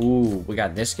Shovel Time. Ooh, we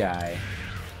got this guy.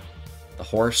 The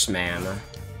Horseman.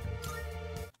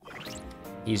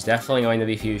 He's definitely going to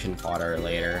be fusion fodder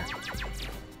later.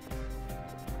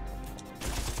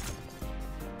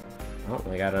 Oh,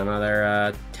 we got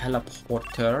another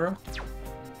teleporter.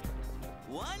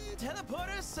 One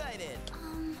teleporter sighted.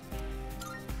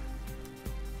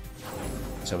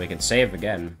 So we can save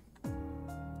again.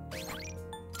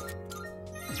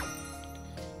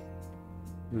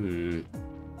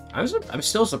 I'm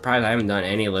still surprised I haven't done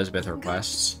any Elizabeth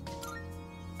requests.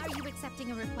 Are you accepting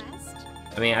a request?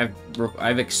 I mean,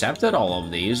 I've accepted all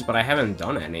of these, but I haven't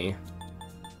done any.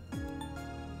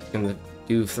 Can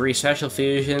do 3 special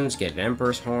fusions, get an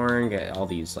Emperor's Horn, get all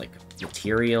these like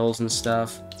materials and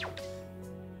stuff.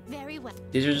 Very well.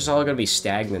 These are just all gonna be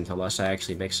stagnant unless I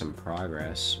actually make some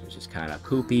progress, which is kind of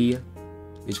poopy.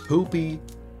 It's poopy.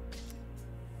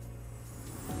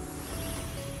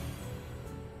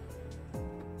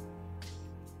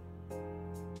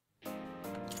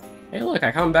 Hey, look!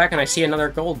 I come back and I see another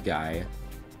gold guy.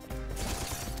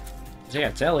 So yeah,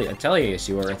 I tell you, it's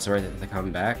worth it to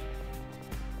come back.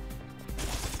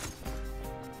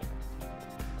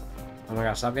 Oh my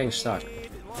god! Stop getting stuck.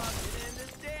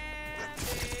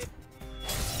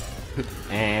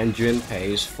 And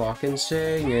Junpei's fucking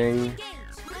singing.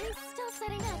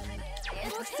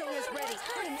 Persona's ready.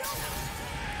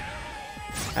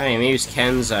 I haven't used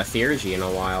Ken's Theurgy in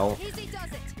a while. Easy does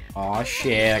it. Aw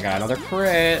shit, I got another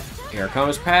crit. Here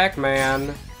comes Pac-Man.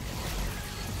 Can't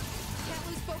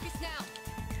lose focus now.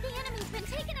 The enemy's been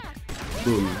taken out.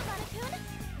 Boom.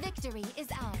 Victory is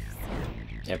ours.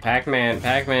 Yeah, Pac-Man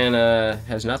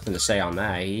has nothing to say on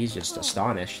that. He's just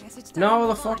astonished. No,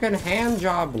 the fucking hand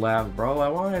job left, bro. I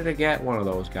wanted to get one of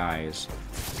those guys.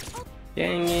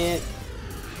 Dang it.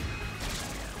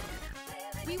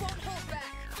 We won't hold back.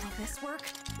 Will this work?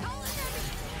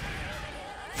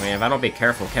 I mean, if I don't be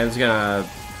careful, Ken's gonna...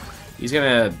 He's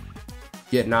gonna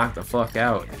get knocked the fuck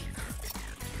out.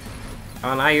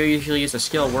 Oh, and I usually use a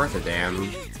skill worth a damn.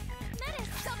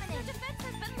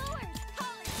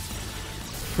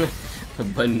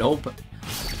 But nope.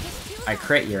 I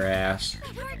crit your ass.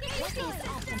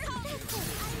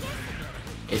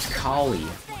 It's Collie.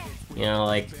 You know,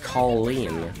 like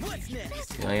Colleen.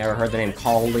 You know, you ever heard the name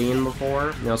Colleen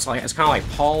before? You know, it's kind of like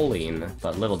Pauline,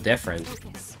 but a little different.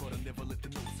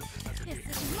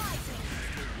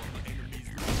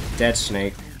 Dead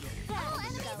Snake.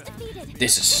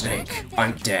 This is Snake.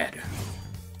 I'm dead.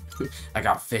 I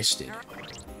got fisted.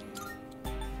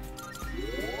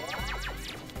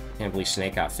 Can't believe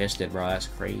Snake got fisted, bro. That's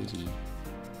crazy.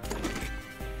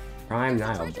 Prime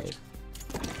Nile Blade.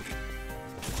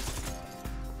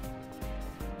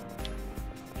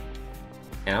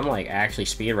 And I'm like actually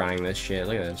speedrunning this shit.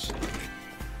 Look at this.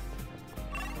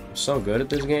 I'm so good at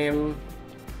this game.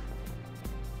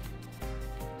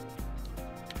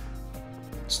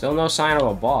 Still no sign of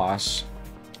a boss.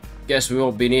 Guess we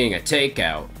won't be needing a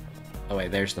takeout. Oh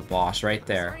wait, there's the boss right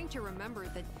there. Starting to remember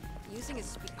that using a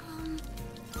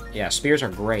Yeah, spears are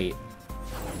great.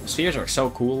 Spears are so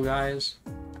cool, guys.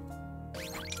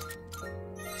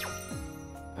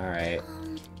 Alright.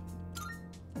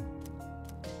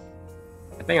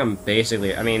 I think I'm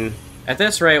basically, I mean, at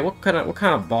this rate, what kind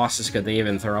of bosses could they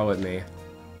even throw at me?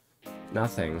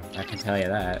 Nothing, I can tell you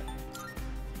that.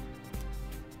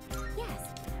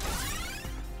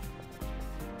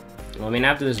 Well, I mean,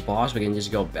 after this boss, we can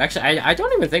just go... Actually, I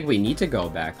don't even think we need to go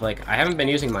back. Like, I haven't been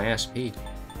using my SP.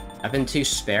 I've been too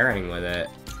sparing with it.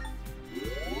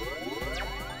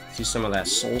 Let's use some of that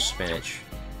soul spinach.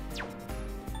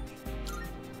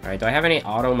 Alright, do I have any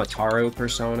Auto Mataru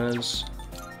personas?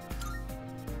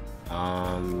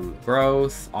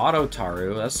 Growth, Auto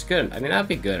Taru, that's good. I mean, that'd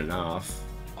be good enough.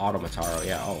 Auto Mataru,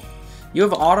 yeah, oh. You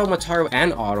have Auto Mataru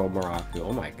and Auto Maraku,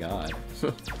 oh my god.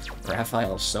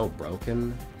 Raphael is so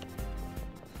broken.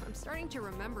 I'm starting to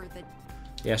remember that.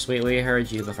 Yes, we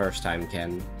heard you the first time,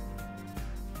 Ken.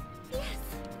 Yes.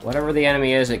 Whatever the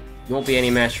enemy is, it won't be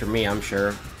any match for me, I'm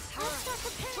sure.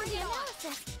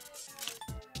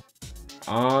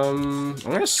 I'm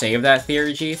gonna save that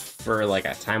Theurgy for like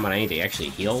a time when I need to actually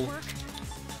heal.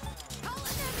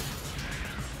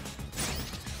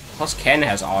 Plus Ken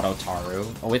has Auto Taru.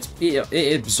 Oh,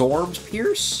 it absorbs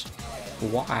Pierce?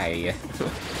 Why?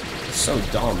 It's so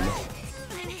dumb.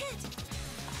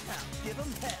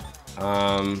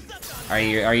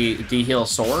 Do you heal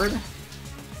sword?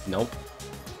 Nope.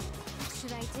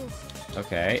 Should I do?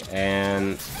 Okay,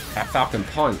 and that Falcon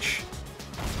Punch.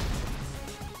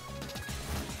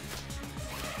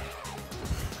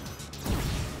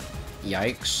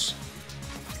 Yikes.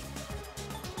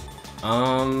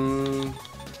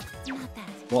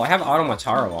 Well, I have Auto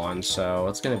Mataru on, so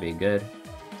it's gonna be good.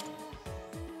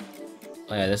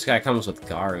 Oh, yeah, this guy comes with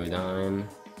Garudon.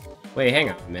 Wait, hang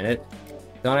on a minute.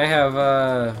 Don't I have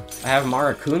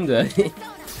Marakunda?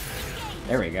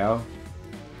 There we go.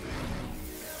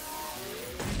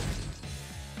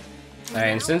 Alright,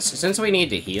 and since we need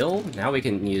to heal, now we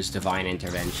can use Divine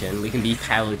Intervention. We can be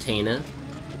Palutena.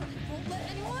 Won't let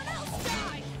anyone else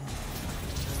die.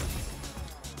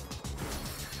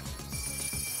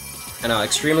 I know,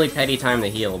 extremely petty time to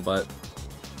heal, but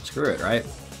screw it, right?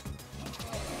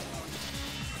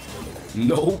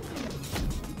 Nope.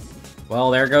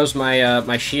 Well, there goes my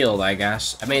my shield, I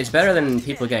guess. I mean, it's better than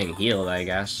people getting healed, I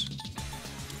guess.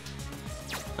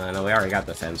 No, we already got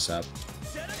the fence up.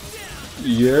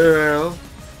 Yeah.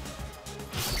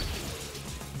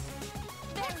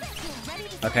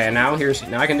 Okay, now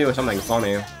I can do something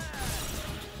funny.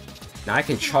 Now I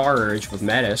can charge with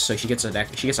Metis, so she gets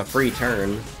a free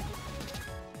turn.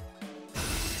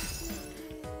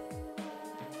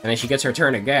 And then she gets her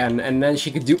turn again, and then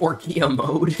she could do Orchia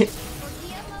mode.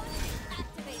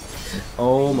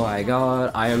 Oh my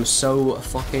god, I am so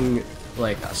fucking,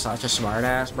 like, such a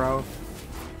smartass, bro.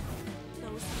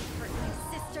 Those who hurt my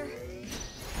sister.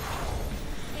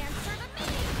 Answer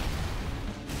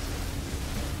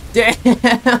to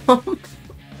me. Damn!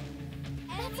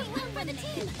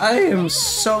 I am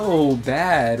so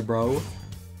bad, bro.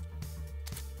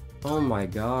 Oh my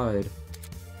god.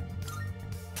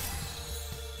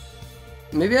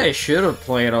 Maybe I should have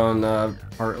played on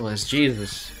Heartless.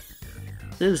 Jesus.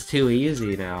 This is too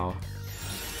easy now.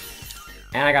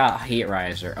 And I got Heat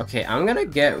Riser. Okay, I'm gonna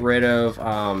get rid of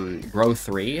Growth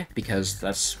 3 because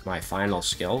that's my final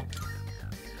skill.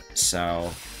 So,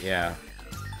 yeah.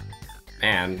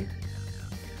 Man.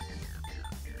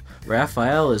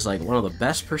 Raphael is like one of the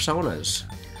best personas.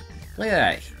 Look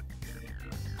at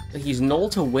that. He's null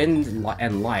to wind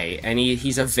and light, and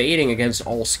he's evading against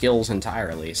all skills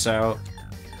entirely, so...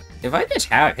 If I just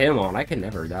have him on, I can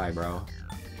never die, bro.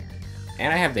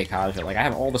 And I have Dekaja. Like, I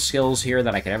have all the skills here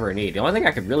that I could ever need. The only thing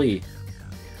I could really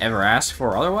ever ask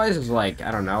for otherwise is, like,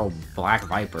 I don't know, Black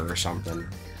Viper or something.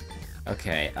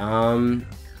 Okay, I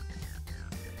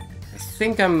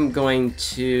think I'm going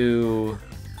to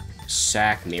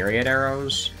sack Myriad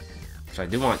Arrows. So I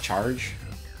do want Charge.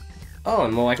 Oh,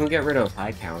 and well, I can get rid of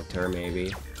High Counter,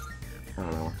 maybe. I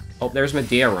don't know. Oh, there's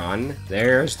Medea Run.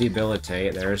 There's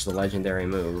Debilitate. There's the legendary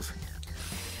move.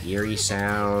 Eerie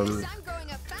Sound. I'm going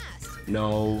up fast.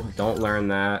 No, don't learn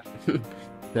that.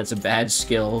 That's a bad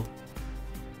skill.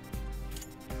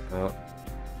 Oh.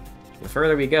 The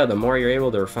further we go, the more you're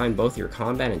able to refine both your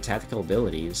combat and tactical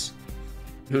abilities.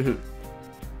 I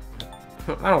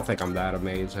don't think I'm that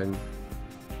amazing.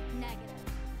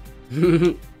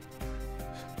 Negative.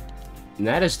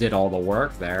 Nettis did all the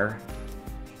work there.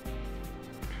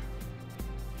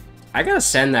 I gotta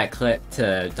send that clip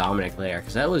to Dominic later,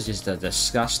 because that was just a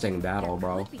disgusting battle,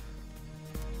 bro.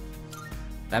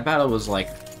 That battle was, like,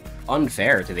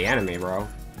 unfair to the enemy, bro.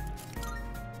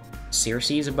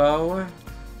 Circe's bow.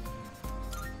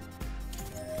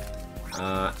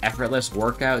 Effortless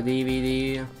workout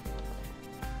DVD.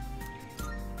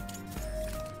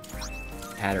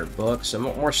 Had her book. Some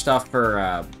more stuff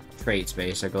for, traits,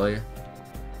 basically.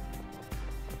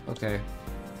 Okay.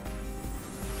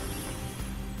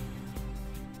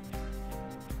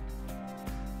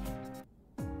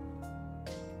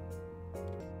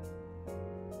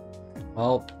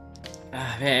 Well,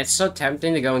 man, it's so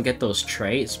tempting to go and get those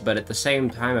traits, but at the same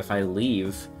time, if I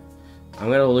leave, I'm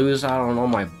gonna lose out on all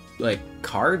my, like,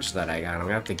 cards that I got. I'm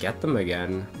gonna have to get them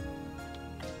again.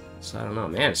 So, I don't know.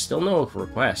 Man, still no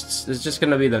requests. This is just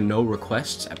gonna be the no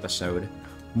requests episode.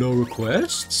 No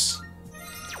requests?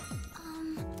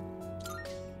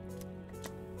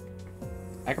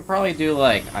 I could probably do,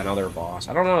 like, another boss.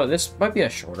 I don't know, this might be a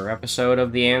shorter episode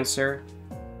of the answer,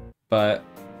 but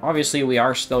obviously we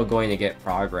are still going to get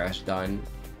progress done.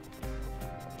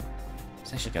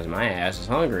 Especially because my ass is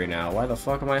hungry now. Why the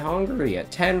fuck am I hungry at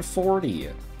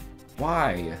 10:40?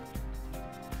 Why?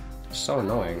 So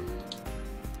annoying.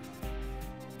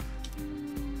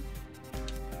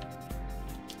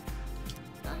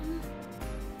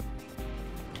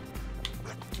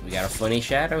 We got a funny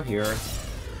shadow here.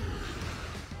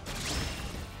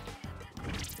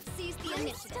 Seize the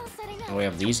initiative. And we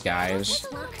have these guys.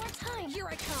 Here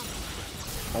I come.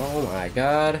 Oh my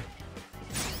god.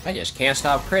 I just can't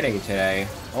stop critting today.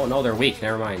 Oh no, they're weak.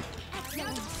 Never mind.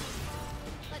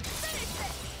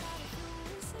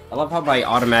 I love how my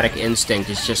automatic instinct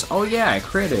is just, oh yeah, I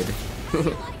critted.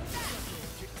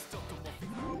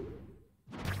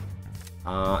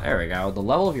 There we go. The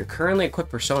level of your currently equipped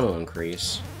persona will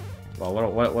increase. Well,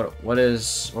 what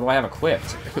do I have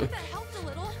equipped?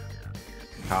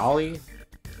 Kali?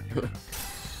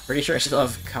 Pretty sure I still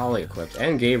have Kali equipped.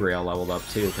 And Gabriel leveled up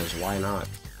too, because why not?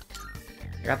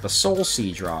 I got the Soul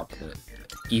Sea drop.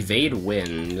 Evade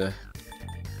Wind.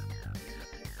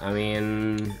 I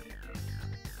mean,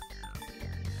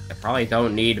 I probably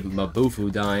don't need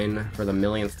Mabufu Dine for the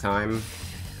millionth time.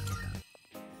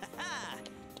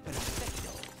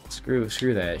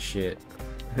 Screw that shit.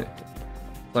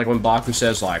 Like when Baku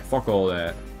says, like, fuck all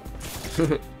that.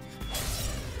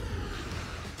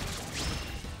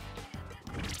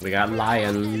 We got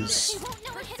lions.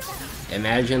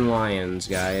 Imagine lions,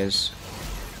 guys.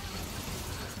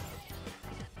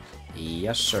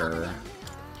 Yes, sir.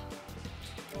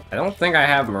 I don't think I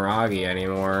have Miragi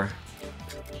anymore.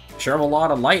 Sure have a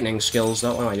lot of lightning skills,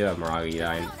 though. Oh, I do have Miragi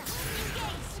dying.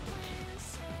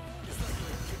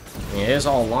 It is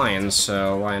all lions,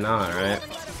 so why not, right?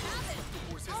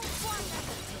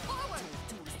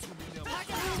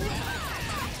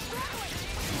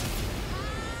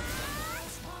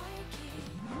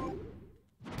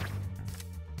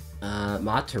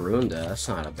 Matarunda, that's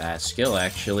not a bad skill,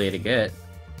 actually, to get.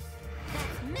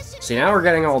 See, now we're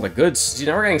getting all the good... See,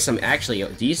 now we're getting some actually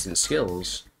decent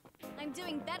skills. I'm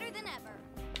doing better than ever.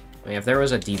 I mean, if there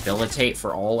was a debilitate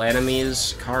for all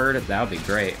enemies card, that would be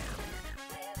great.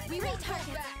 We reach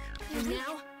target. And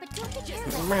now, but don't get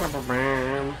careless.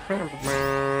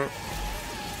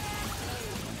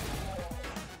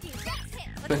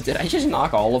 Did I just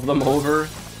knock all of them over?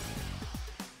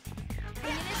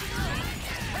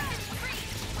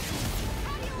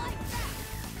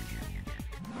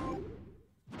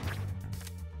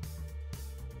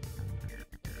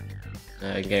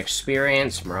 Get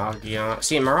experience, Miragion.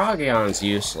 See, Miragion's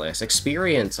useless.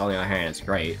 Experience, on the other hand, is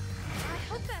great. I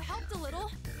hope that helped a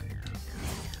little.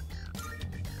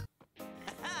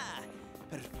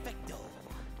 Perfecto.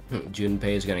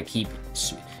 Junpei's gonna keep...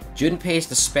 Junpei's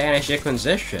the Spanish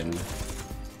Inquisition.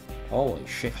 Holy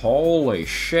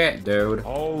shit, dude.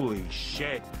 Holy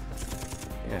shit.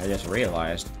 Yeah, I just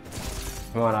realized.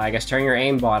 Come on, I guess turn your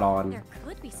aimbot on. There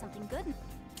could be something good.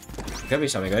 Could be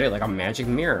something good, like a magic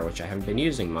mirror, which I haven't been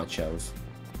using much of.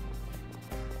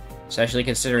 Especially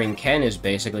considering Ken is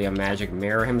basically a magic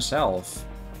mirror himself.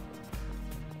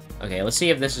 Okay, let's see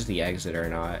if this is the exit or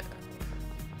not.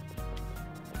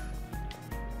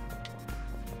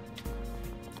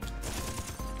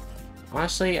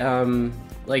 Honestly,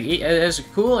 like, as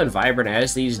cool and vibrant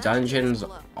as these dungeons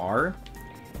are,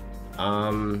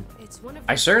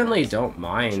 I certainly don't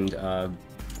mind,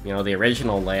 You know, the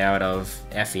original layout of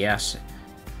FES.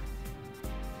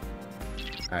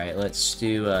 Alright, let's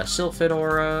do Sylphid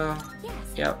Aura.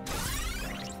 Yep.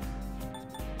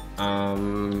 I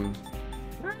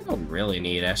don't really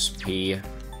need SP.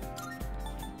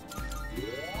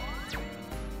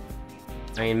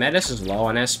 I mean, Metis is low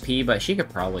on SP, but she could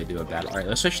probably do a battle. Alright,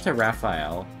 let's switch to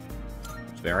Raphael.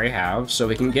 Which we already have, so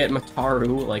we can get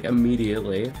Mataru, like,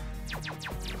 immediately.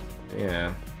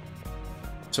 Yeah.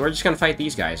 So we're just gonna fight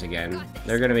these guys again.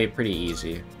 They're gonna be pretty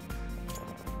easy.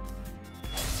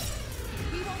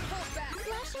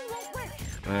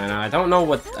 And I don't know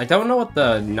what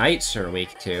the knights are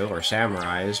weak to, or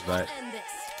samurais, but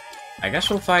I guess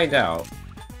we'll find out.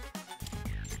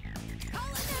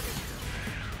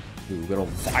 Ooh, good old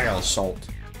Vile Assault.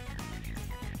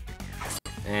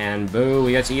 And boo,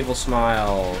 he gets Evil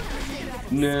Smile.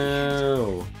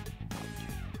 No.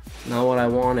 Not what I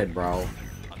wanted, bro.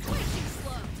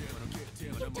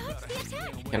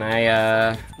 Can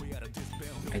I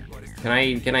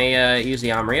use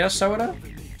the Amrita soda?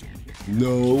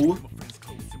 No.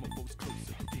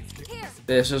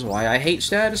 This is why I hate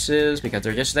statuses, because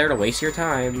they're just there to waste your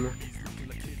time.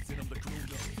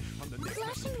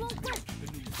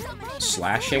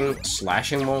 Slashing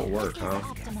won't work, huh?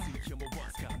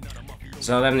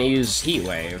 So then use Heat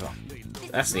Wave.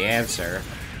 That's the answer.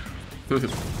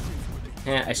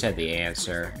 Yeah, I said the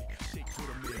answer.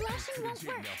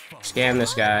 Scan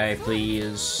this guy,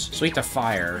 please. Sweet to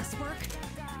Fire.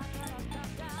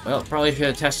 Well, probably should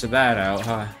have tested that out,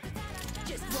 huh?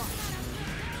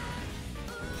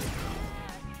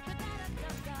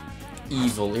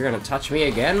 Evil, you're gonna touch me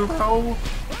again, bro?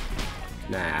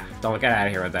 Nah, don't get out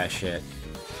of here with that shit.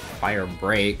 Fire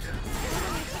Break.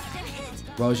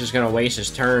 Bro's just gonna waste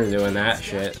his turn doing that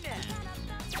shit.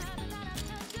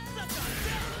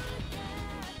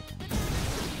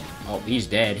 Oh, he's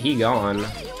dead. He gone.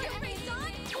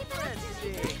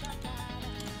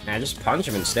 Nah, just punch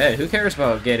him instead. Who cares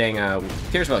about getting, who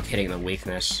cares about hitting the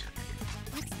weakness?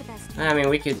 I mean,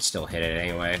 we could still hit it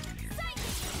anyway.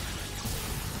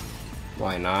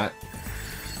 Why not?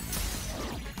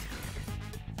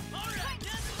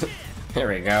 There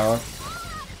we go.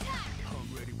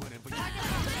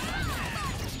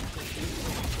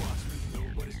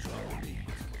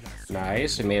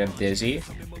 Nice, we made him dizzy.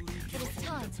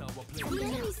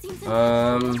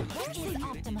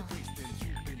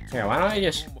 Yeah, why don't I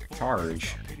just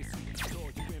charge?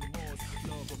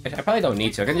 I probably don't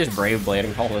need to. I can just Brave Blade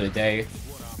and call it a day.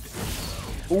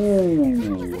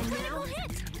 Ooh.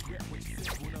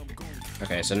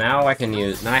 Okay, so now I can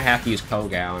use. Now I have to use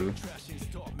Kogown.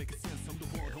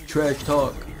 Trash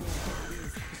talk.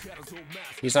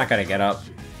 He's not gonna get up.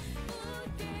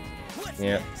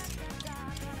 Yep.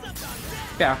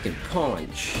 Falcon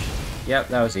Punch. Yep,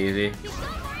 that was easy.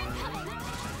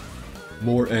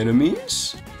 More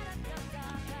enemies?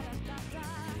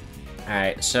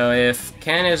 Alright, so if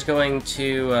Ken is going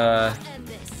to,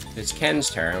 it's Ken's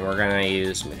turn, we're gonna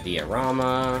use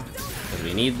Diorama, because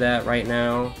we need that right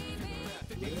now.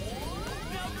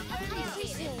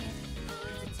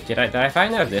 Did I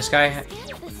find out this guy?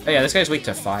 Oh yeah, this guy's weak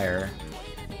to fire.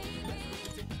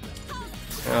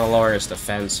 I'll lower his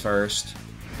defense first.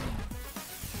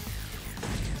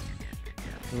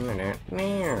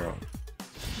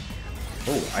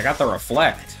 Oh, I got the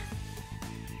reflect.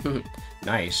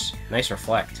 Nice. Nice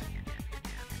reflect.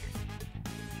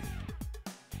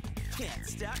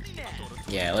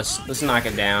 Yeah, let's knock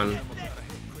it down.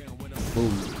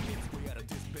 Boom.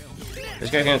 This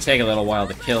guy's gonna take a little while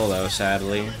to kill though,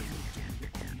 sadly.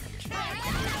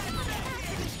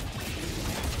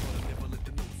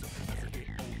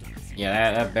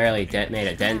 Yeah, that barely made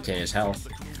a dent in his health.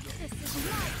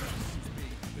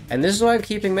 And this is why I'm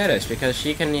keeping Metis, because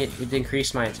she can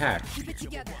increase my attack.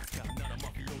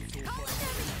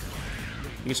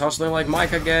 He's hustling like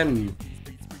Mike again.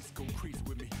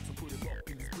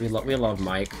 We love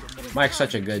Mike. Mike's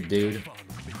such a good dude.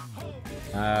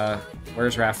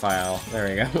 Where's Raphael? There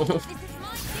we go.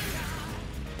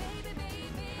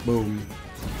 Boom.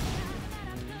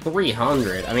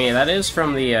 300. I mean, that is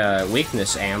from the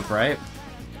weakness amp, right?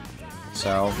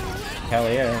 So,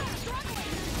 hell yeah.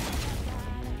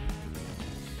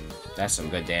 That's some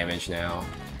good damage now.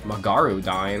 Magaru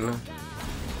dying.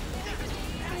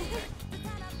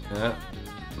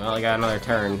 Well, I got another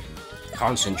turn.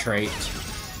 Concentrate.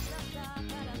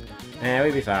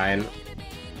 We'd be fine.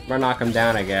 We're knock him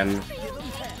down again.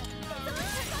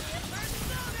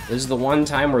 This is the one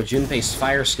time where Junpei's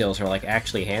fire skills are, like,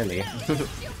 actually handy.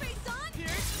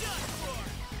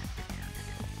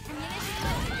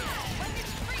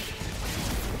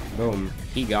 Boom.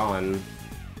 He gone.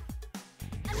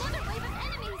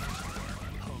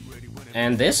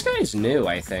 And this guy's new,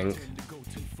 I think.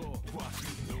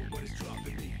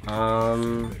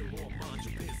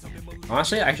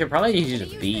 Honestly, I should probably use a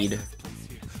bead.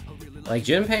 Like,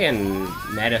 Junpei and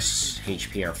Metis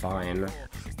HP are fine.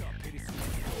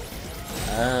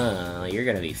 You're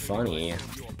gonna be funny.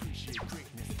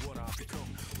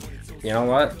 You know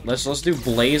what? Let's do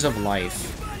Blaze of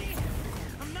Life.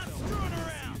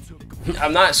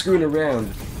 I'm not screwing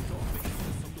around.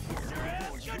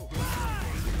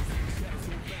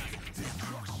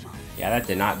 Yeah, that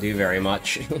did not do very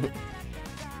much.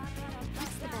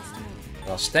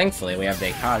 Well, thankfully we have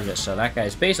Deikaja, so that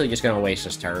guy's basically just gonna waste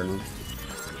his turn.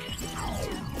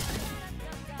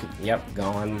 Yep,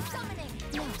 gone.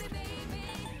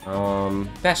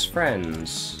 Best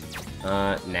friends.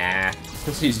 Nah.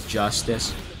 Let's use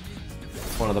Justice.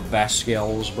 One of the best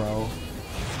skills, bro.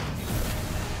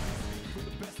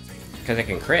 Because it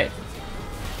can crit.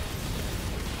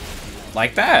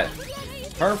 Like that.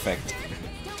 Perfect.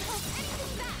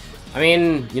 I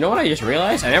mean, you know what I just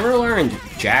realized? I never learned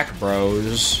Jack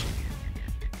Bros.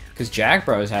 Because Jack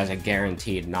Bros has a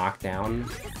guaranteed knockdown.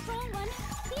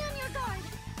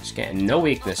 Just getting no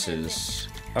weaknesses.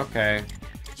 Okay.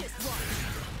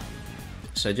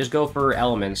 So just go for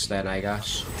elements then, I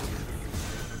guess.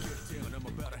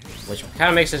 Which kind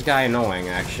of makes this guy annoying,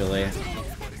 actually.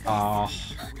 Oh,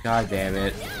 god damn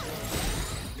it.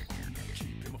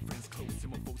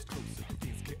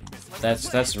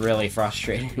 That's really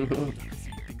frustrating.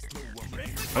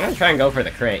 I'm gonna try and go for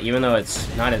the crit, even though it's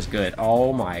not as good.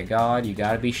 Oh my god, you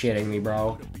gotta be shitting me,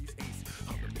 bro.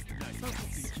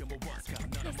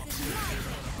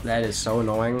 That is so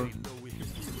annoying.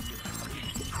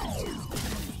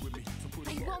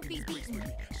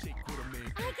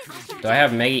 Do I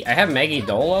have Meggy? I have Meggy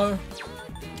Dola?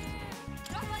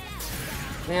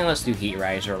 Man, let's do Heat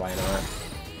Riser, why not?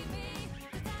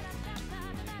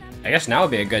 I guess now would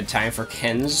be a good time for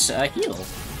Ken's heal.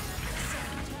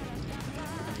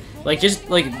 Like, just,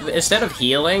 like, instead of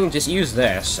healing, just use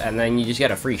this, and then you just get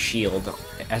a free shield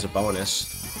as a bonus.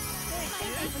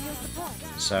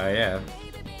 So, yeah.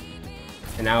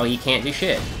 And now he can't do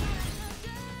shit.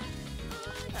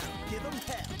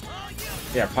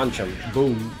 Yeah, punch him.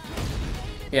 Boom.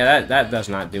 Yeah, that does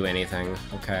not do anything.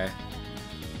 Okay.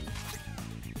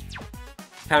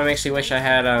 Kinda makes me wish I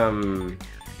had, kinda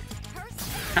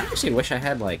makes me wish I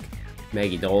had, like,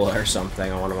 Megiddola or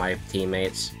something on one of my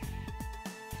teammates.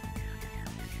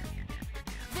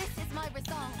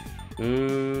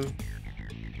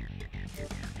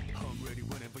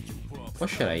 What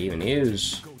should I even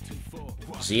use?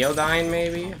 Zeodyne,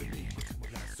 maybe?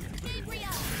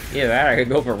 Yeah, that I could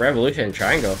go for Revolution and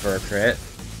try and go for a crit.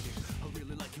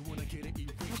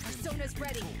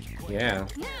 Yeah.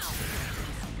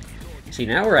 See,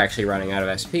 now we're actually running out of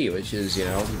SP, which is, you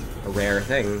know, a rare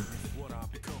thing.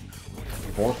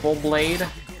 Vorpal Blade?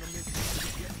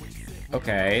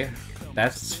 Okay,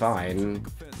 that's fine.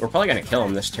 We're probably gonna kill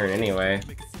him this turn anyway.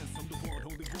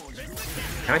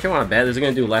 How much you want to bet this is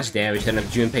gonna do less damage than if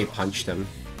Junpei punched him?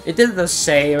 It did the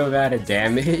same amount of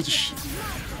damage.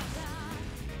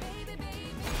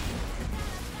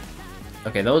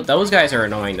 Okay, those guys are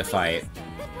annoying to fight.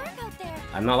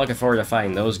 I'm not looking forward to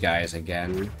fighting those guys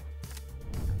again.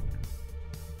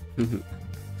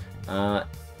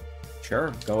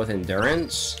 Sure, go with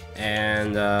Endurance,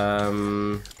 and,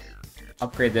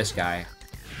 upgrade this guy.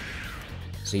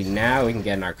 See, now we can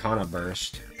get an Arcana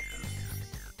Burst.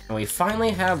 And we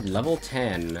finally have level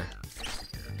 10.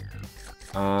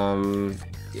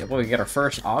 Yeah, well, we get our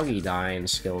first Augidyne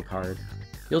skill card.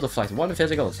 You'll deflect 1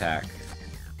 physical attack.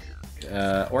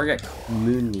 Or get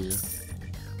Moony.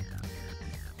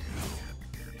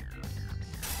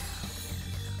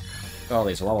 Oh,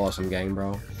 these level up some gang,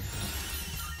 bro.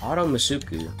 Auto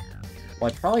Masuku. Well,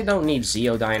 I probably don't need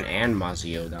Zeodyne and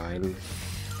Maziodyne.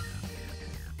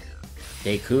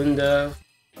 Dekunda.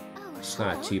 It's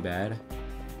not too bad.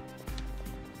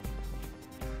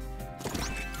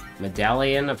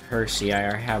 Medallion of Hershey. I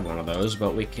already have one of those,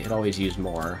 but we could always use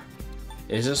more.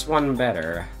 Is this one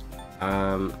better?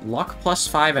 Luck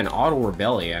 +5 and Auto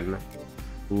Rebellion.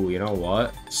 Ooh, you know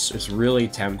what? It's really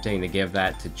tempting to give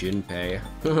that to Junpei.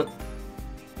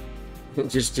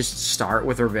 just start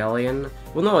with Rebellion.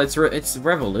 Well, no, it's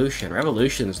Revolution.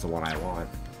 Revolution's the one I want.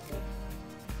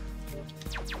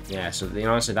 Yeah, so, you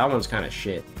know, honestly, that one's kind of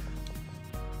shit.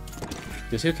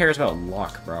 Because who cares about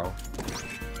luck, bro?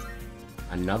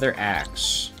 Another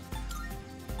axe.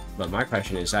 But my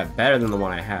question is that better than the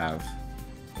one I have?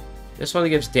 This one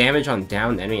gives damage on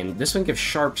downed enemy, and this one gives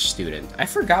Sharp Student. I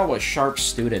forgot what Sharp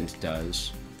Student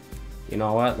does. You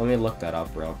know what? Let me look that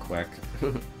up real quick.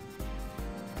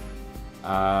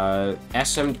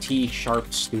 SMT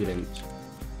Sharp Student.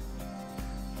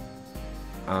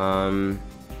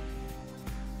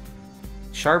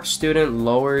 Sharp Student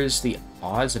lowers the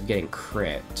odds of getting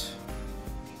crit.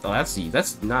 Oh, I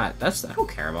don't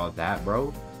care about that,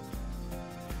 bro.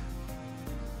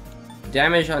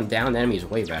 Damage on downed enemies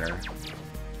way better.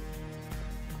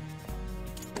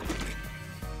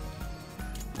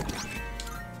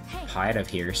 Hide of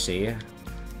Hershey. I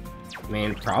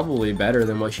mean, probably better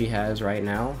than what she has right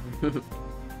now.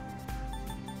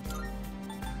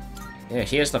 Yeah,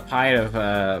 she has the Pie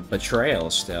of Betrayal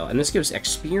still. And this gives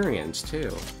experience, too.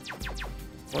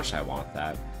 Of course I want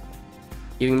that.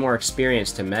 Giving more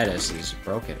experience to Metis is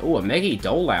broken. Oh, a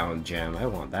Megidolaun gem. I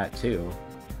want that, too.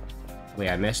 Wait,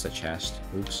 I missed the chest.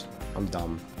 Oops. I'm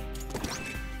dumb.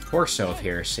 Torso of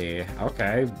Hershey.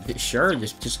 Okay, sure.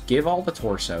 Just give all the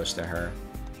torsos to her.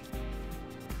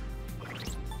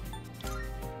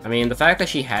 I mean, the fact that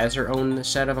she has her own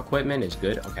set of equipment is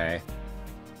good. Okay.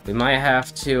 We might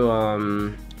have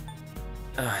to,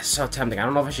 it's so tempting. I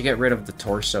don't know if I should get rid of the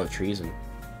torso treason.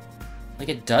 Like,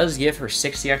 it does give her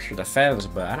 60 extra defense,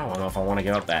 but I don't know if I want to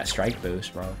give up that strike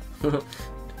boost, bro.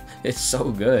 It's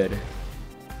so good.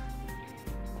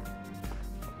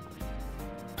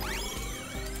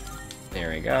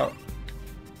 There we go.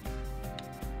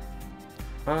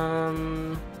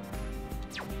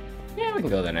 Yeah, we can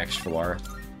go to the next floor.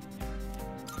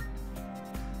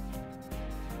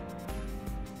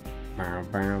 Bow,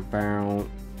 bow, bow.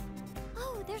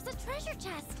 Oh, there's a treasure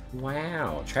chest.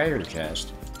 Wow, treasure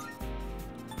chest.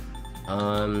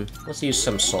 Let's use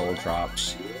some soul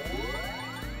drops.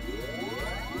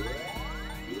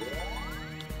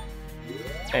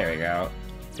 There we go.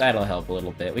 That'll help a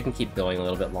little bit. We can keep going a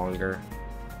little bit longer.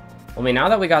 I mean, now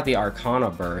that we got the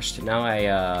Arcana burst, now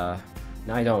I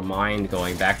don't mind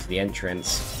going back to the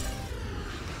entrance.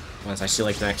 Once I see,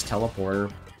 like, the next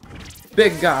teleporter.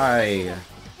 Big guy!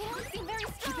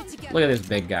 Look at this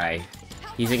big guy.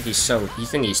 He think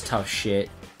he's tough shit.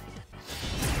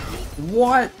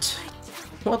 What?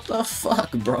 What the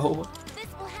fuck, bro?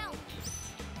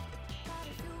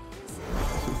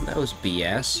 That was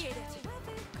BS.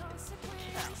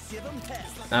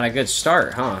 Not a good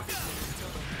start, huh?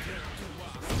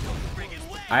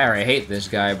 I already hate this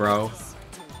guy, bro.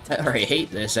 I already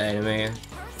hate this enemy.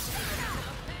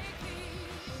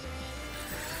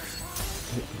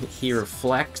 He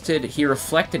reflected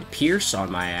Pierce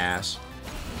on my ass.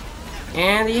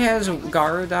 And he has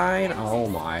Garodine? Oh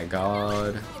my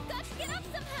god.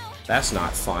 That's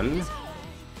not fun.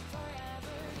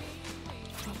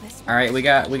 Alright, we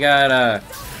got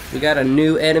a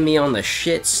new enemy on the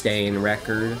shit stain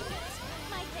record.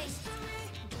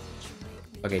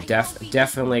 Okay,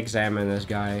 definitely examine this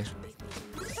guy.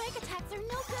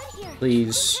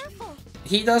 Please.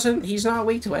 He's not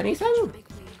weak to anything?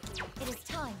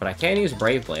 But I can't use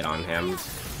Brave Blade on him.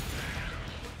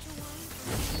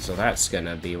 So that's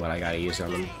gonna be what I gotta use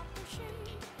on him.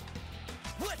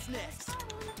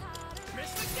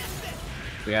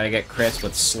 We gotta get crits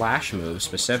with slash moves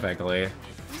specifically.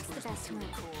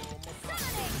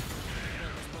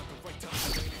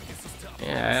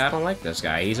 Yeah, I don't like this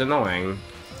guy. He's annoying.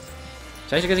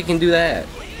 Especially because he can do that.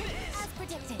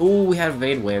 Ooh, we have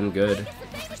Evade Wind. Good.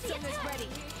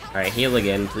 Alright, heal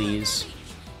again, please.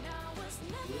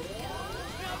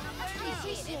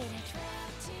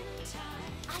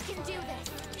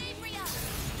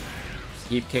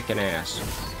 Keep kicking ass.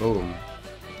 Boom.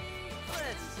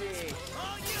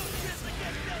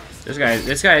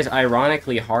 This guy is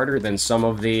ironically harder than some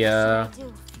of the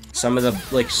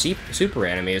like super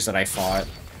enemies that I fought.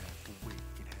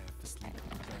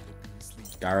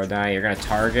 Garodine, you're gonna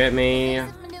target me?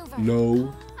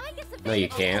 No. No, you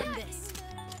can't.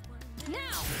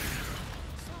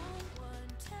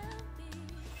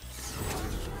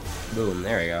 Boom,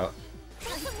 there we go.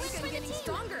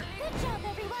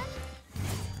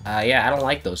 Yeah, I don't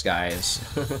like those guys.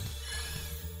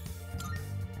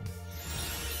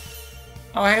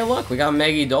 Oh, hey, look, we got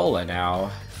Megidolaun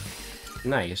now.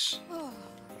 Nice. Oh,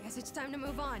 I guess it's time to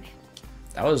move on.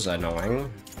 That was annoying.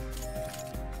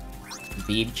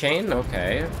 Bead chain,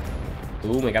 okay.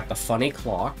 Ooh, we got the funny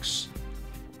clocks.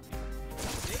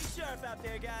 Stay sharp out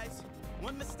there, guys.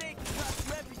 One mistake can cost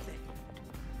you everything.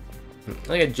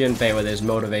 Look at Junpei with his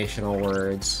motivational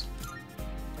words.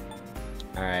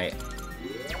 Alright.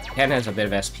 Ken has a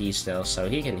bit of SP still, so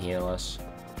he can heal us.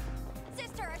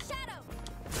 Sister, a shadow.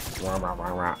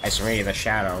 I surrender the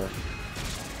shadow.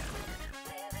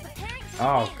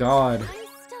 Oh god.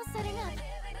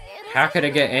 How could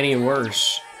it get any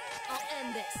worse? I'll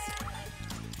end this.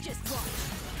 Just watch.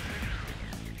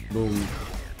 Boom.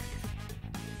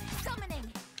 Summoning.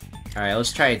 Alright,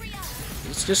 let's try...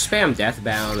 Let's just spam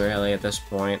Deathbound, really, at this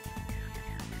point.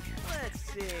 Let's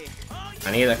see.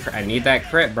 I need that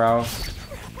crit, bro.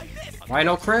 Why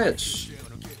no crits?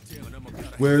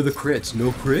 Where are the crits?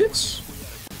 No crits?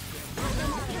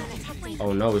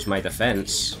 Oh no, it's my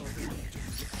defense.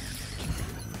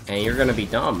 And you're gonna be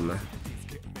dumb.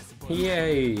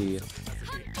 Yay.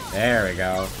 There we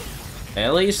go.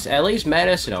 At least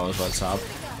Metis knows what's up.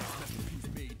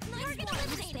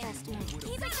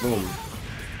 Boom.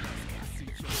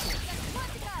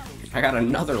 I got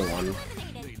another one.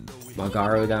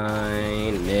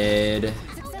 Magarodine, mid.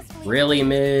 Really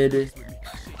mid.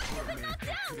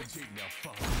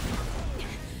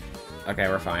 Okay,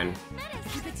 we're fine.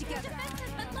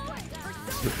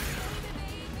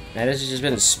 Metis has just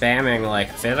been spamming,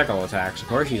 like, physical attacks. Of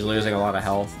course she's losing a lot of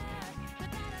health.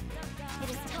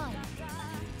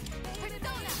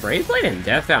 Brave Blade and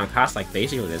Deathbound cost, like,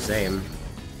 basically the same.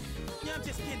 I'm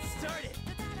just getting started.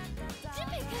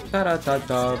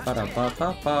 Ba-da-da-da,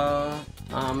 ba-da-ba-ba-ba.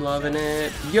 I'm loving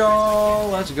it. Yo,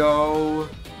 let's go.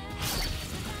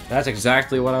 That's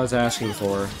exactly what I was asking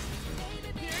for.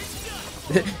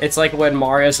 It's like when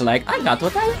Mario's like, I got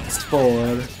what I asked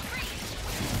for.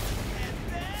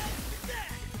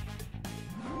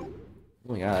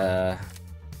 Oh yeah,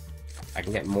 I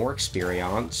can get more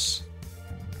experience.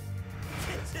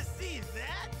 Did you see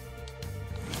that?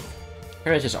 I'm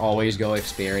gonna just always go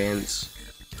experience.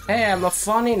 Hey, I'm a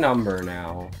funny number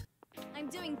now. I'm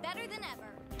doing better than ever.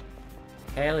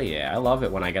 Hell yeah, I love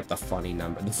it when I get the funny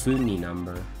number, the funny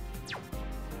number.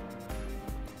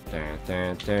 Dun,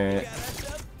 dun, dun.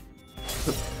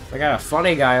 I got a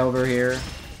funny guy over here.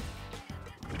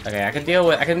 Okay, I can deal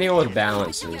with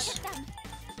balances.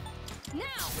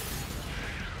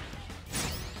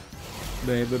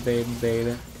 Baby, baby,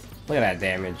 baby. Look at that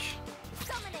damage.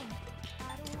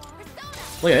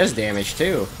 Look at this damage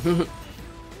too.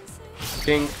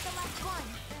 Ding.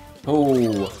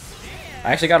 Oh,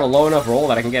 I actually got a low enough roll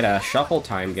that I can get a shuffle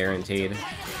time guaranteed.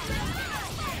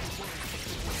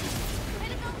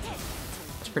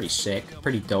 It's pretty sick,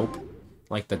 pretty dope.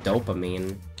 Like the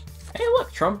dopamine. Hey,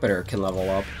 look, Trumpeter can level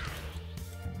up.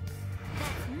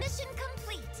 Mission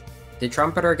complete. Did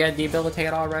Trumpeter get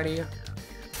debilitated already?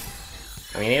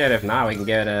 I mean, even if not, we can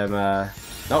get him,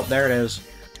 Nope, there it is.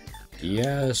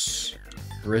 Yes.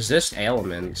 Resist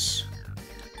ailments.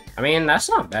 I mean, that's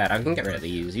not bad. I can get rid of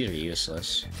these. These are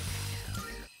useless.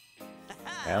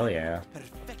 Hell yeah.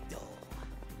 Perfecto.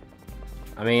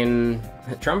 I mean,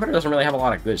 Trumpeter doesn't really have a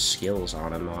lot of good skills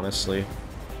on him, honestly.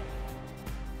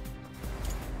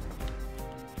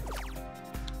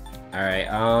 Alright,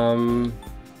 I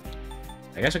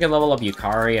guess we can level up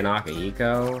Yukari and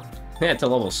Akihiko. Yeah, to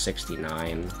level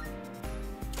 69.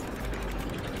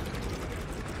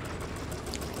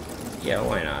 Yeah,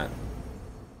 why not?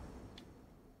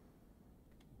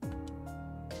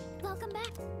 Welcome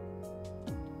back.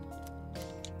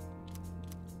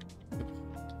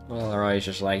 Well, Roy's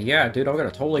just like, yeah, dude, I'm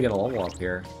gonna totally get a level up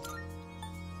here.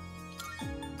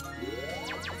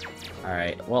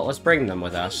 Alright, well, let's bring them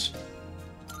with us.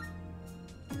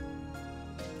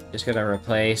 Just gonna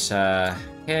replace,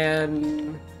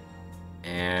 Ken...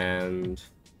 And...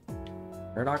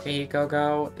 Where'd Akihiko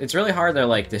go? It's really hard to,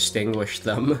 like, distinguish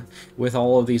them with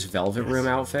all of these Velvet Room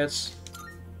outfits.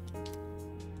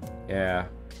 Yeah.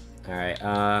 Alright,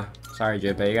 sorry,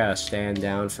 Jibbei, you gotta stand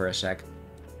down for a sec.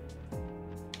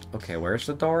 Okay, where's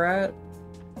the door at?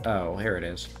 Oh, here it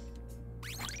is.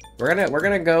 We're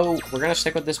gonna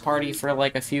stick with this party for,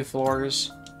 like, a few floors.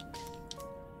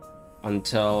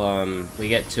 Until, we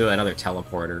get to another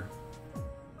teleporter.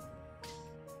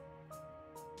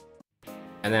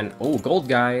 And then, oh, gold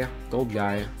guy. Gold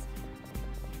guy.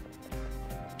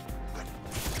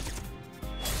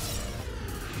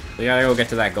 We gotta go get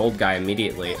to that gold guy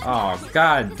immediately. Oh,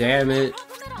 god damn it.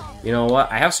 You know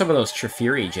what? I have some of those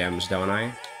Theurgy gems, don't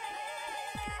I?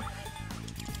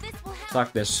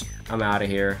 Fuck this. I'm out of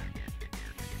here.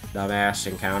 Dumbass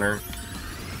encounter.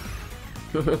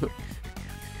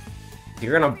 If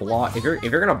you're gonna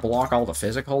block all the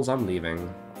physicals, I'm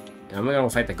leaving. And I'm gonna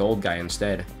fight the gold guy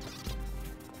instead.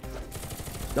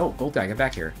 No, gold guy, get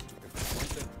back here.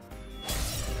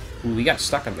 Ooh, we got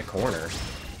stuck in the corner.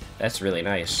 That's really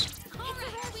nice.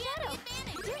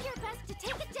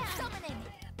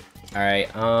 Alright,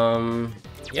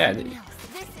 yeah.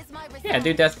 Yeah,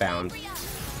 do Deathbound.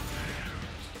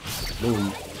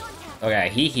 Boom. Okay,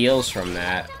 he heals from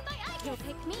that.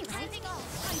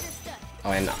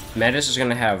 Oh, and Metis is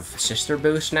gonna have Sister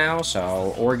Boost now,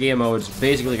 so Orgia mode's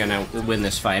basically gonna win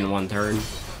this fight in one turn.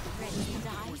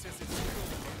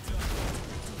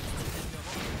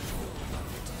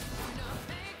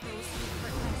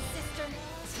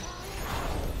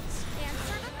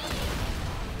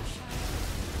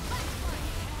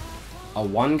 A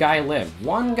one guy lived.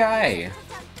 One guy!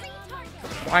 Took out 3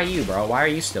 targets. Why you, bro? Why are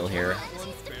you still here?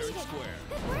 She's defeated.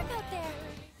 Good work out there.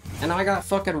 And I got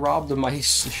fucking robbed of my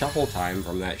shuffle time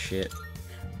from that shit.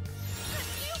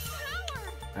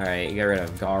 Alright, get rid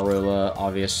of Garula,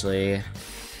 obviously.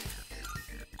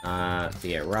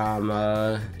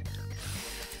 Diorama.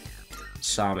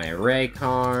 Same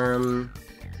Raycarm.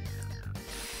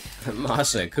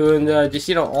 Masakunda. Just,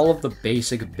 you know, all of the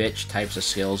basic bitch types of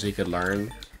skills you could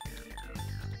learn.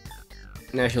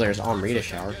 Now she learns Amrita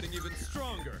Shower.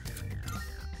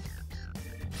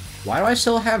 Why do I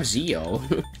still have Zeo?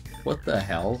 What the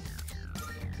hell?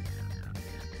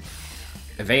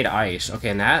 Evade Ice. Okay,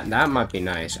 and that might be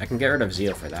nice. I can get rid of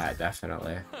Zeo for that,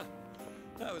 definitely.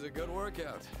 That was a good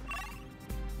workout.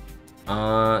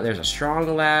 There's a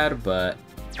Strong Lad, but...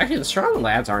 Actually, the Strong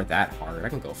Lads aren't that hard. I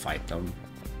can go fight them.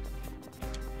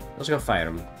 Let's go fight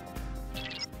them.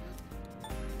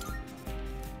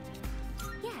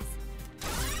 Yes.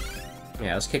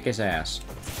 Yeah, let's kick his ass.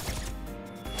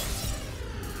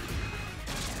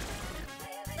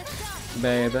 Let's go.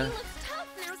 Baby. He looks tough.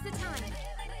 Now's the time.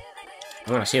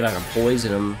 I'm gonna see if I can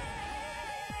poison him.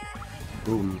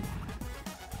 Boom.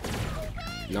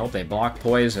 Nope, they block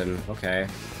poison. Okay.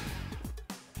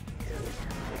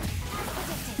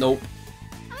 Nope.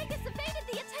 I just evaded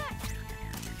the attack.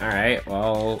 Alright,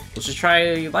 well, let's just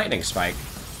try Lightning Spike.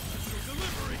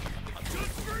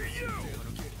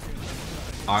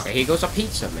 Okay, he goes a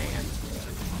Pizza Man.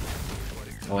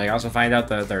 Well, I also find out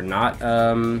that they're not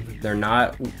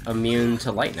immune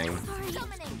to lightning. Sorry.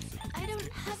 I don't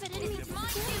have it in me to do.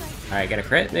 Alright, get a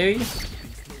crit, maybe?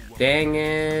 Dang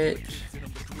it.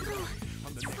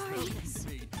 Sorry.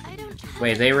 I don't have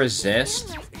Wait, they resist?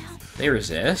 right now. They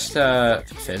resist,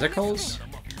 physicals?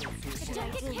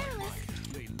 Don't get careless.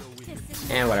 This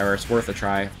is And whatever, it's worth a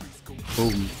try.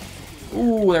 Boom.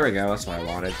 Ooh, there we go, that's what I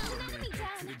wanted.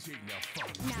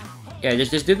 Yeah,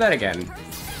 just do that again.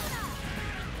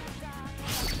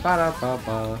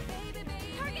 Ba-da-ba-ba.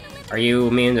 Are you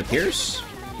immune to Pierce?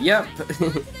 Yep.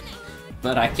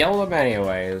 But I killed them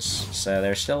anyways, so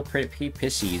they're still pretty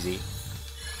piss easy.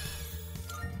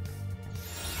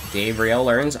 Gabriel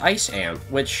learns Ice Amp,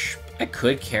 which I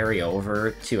could carry over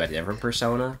to a different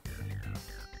persona.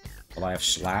 Well, I have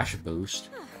Slash Boost.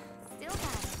 still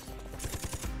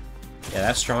bad. Yeah,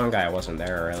 that strong guy wasn't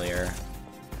there earlier.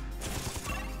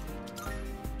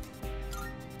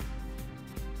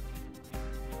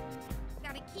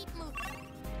 Gotta keep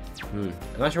moving.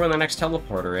 I'm not sure when the next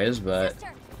teleporter is, but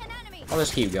Sister, an enemy. I'll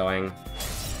just keep going.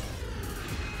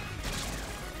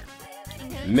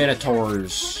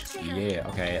 Minotaurs. Yeah,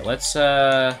 okay, let's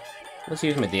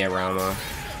use my diorama.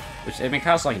 Which, it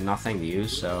costs like nothing to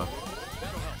use, so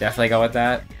definitely go with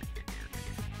that.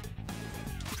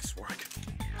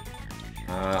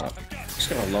 Just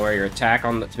gonna lower your attack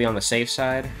to be on the safe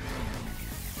side.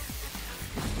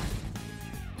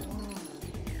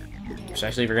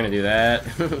 Especially if you're gonna do that.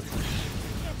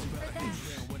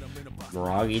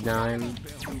 Miragi Dime.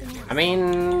 I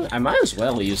mean, I might as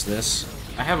well use this.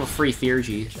 I have a free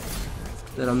Theurgy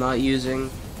that I'm not using.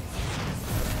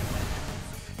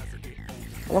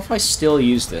 What if I still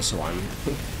use this one?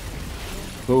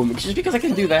 Boom, just because I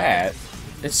can do that.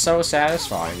 It's so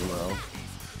satisfying, bro.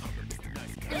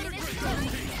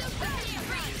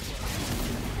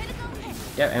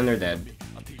 Yeah, and they're dead.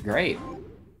 Great.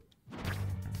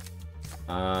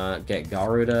 Get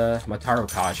Garuda, Mataru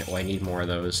Kaja. Oh, I need more of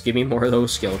those. Give me more of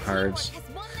those skill cards.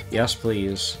 Yes,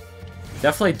 please.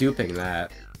 Definitely duping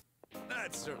that.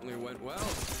 That certainly went well.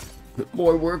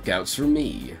 More workouts for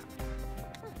me.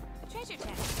 Treasure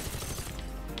chest.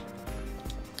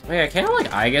 Oh yeah, can't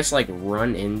like, I guess, like,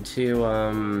 run into,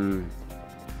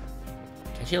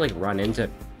 Can't you, like, run into,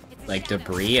 like,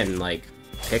 debris and, like,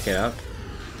 pick it up?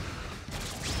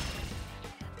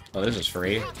 Oh, this is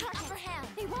free. Upper hand.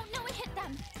 They won't know it hit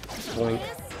them. Boink.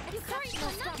 Sorry,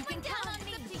 you can count on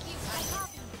me.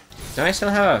 Do I still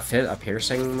have a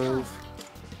piercing move?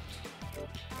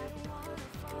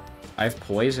 I have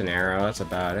Poison Arrow, that's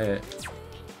about it.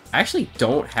 I actually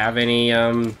don't have any,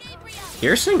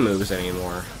 piercing moves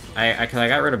anymore. Cause I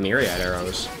got rid of Myriad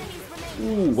Arrows.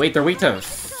 Ooh, wait, they're weak to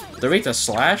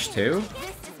Slash, too? This is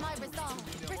my resolve.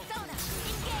 Persona.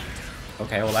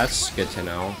 Okay, well that's good to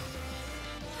know.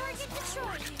 Target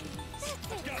destroyed.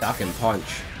 Duck and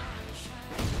Punch.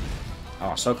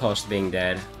 Oh, so close to being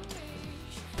dead.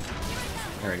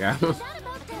 There we go. Not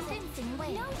about convincing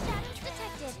way. No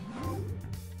shadows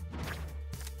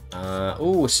detected.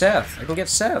 Ooh, Seth. I can get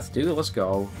Seth, dude. Let's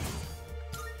go.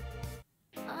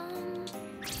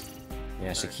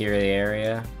 Yeah, secure the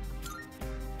area.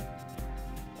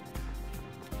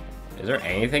 Is there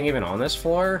anything even on this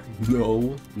floor?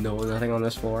 No. No, nothing on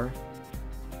this floor.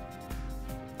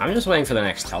 I'm just waiting for the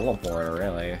next teleporter,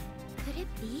 really. Could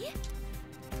it be?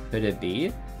 Could it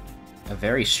be? A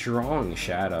very strong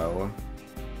shadow.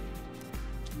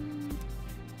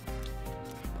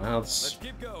 Well, Let's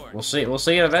keep going. we'll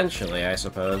see it eventually, I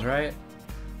suppose, right?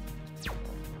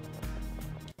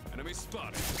 Enemy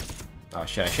spotted. Oh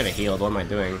shit, I should have healed. What am I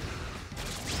doing?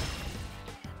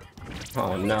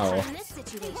 Oh no. In this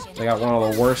situation, They got one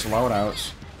of the worst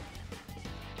loadouts.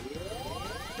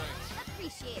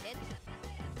 appreciated.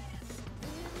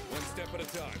 One step at a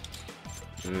time.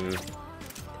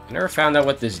 I never found out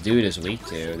what this dude is weak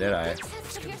to, did I?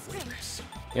 Sense of your strength.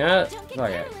 Yeah, fuck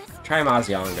it. Try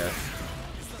Mazionga.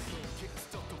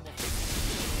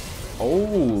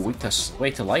 Oh,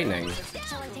 wait to lightning.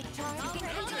 Shall I take charge?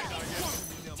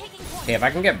 Taking point. Okay, if I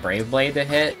can get Brave Blade to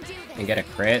hit and get a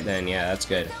crit, then yeah, that's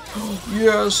good.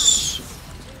 Yes!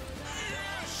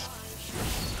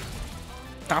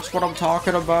 That's what I'm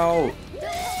talking about!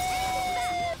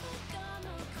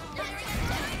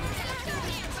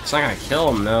 It's not gonna kill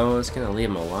him though, it's gonna leave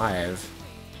him alive.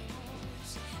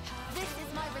 This is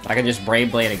my I can just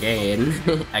Brave Blade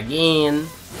again. Again!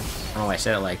 Oh, I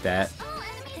said it like that. All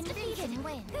enemies defeated and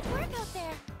win. Good work out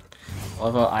there.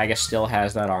 Although I guess still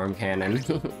has that arm cannon.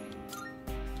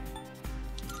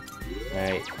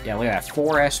 Right, yeah, look at that.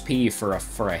 4 SP for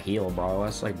a heal, bro.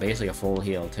 That's like basically a full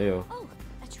heal too. Oh,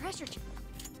 a treasure chest.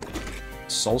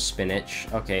 Soul spinach.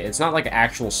 Okay, it's not like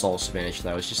actual soul spinach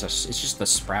though. It's just the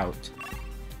sprout.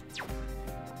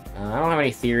 I don't have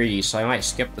any theories, so I might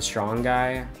skip the strong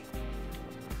guy.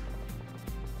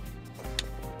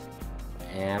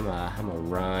 And I'm gonna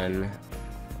run.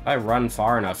 If I run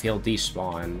far enough, he'll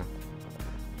despawn.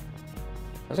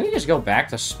 Doesn't he just go back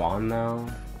to spawn though?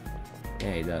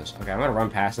 Yeah, he does. Okay, I'm gonna run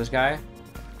past this guy.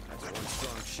 That's one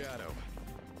strong shadow.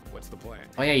 What's the plan?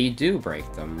 Oh yeah, you do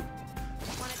break them.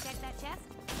 Want to check that chest?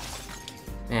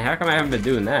 Man, how come I haven't been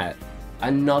doing that?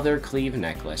 Another Cleve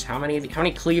necklace. How many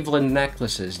Cleveland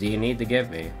necklaces do you need to give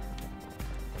me?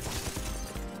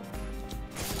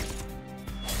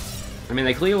 I mean,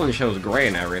 the Cleveland show's great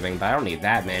and everything, but I don't need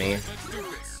that many.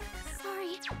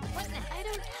 Sorry. I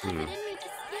don't have it in me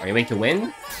to Are you weak to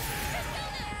win?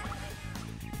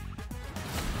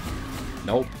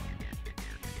 Nope.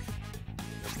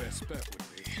 The best bet would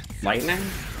be. Lightning?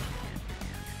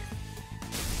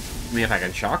 I mean, if I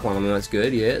can shock one of them, that's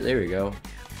good. Yeah, there we go.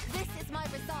 This is my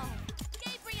resolve.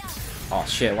 Gabriel! Oh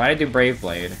shit, why did I do Brave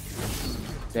Blade?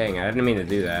 Dang, I didn't mean to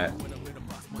do that.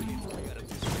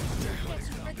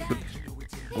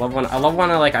 I love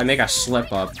when I make a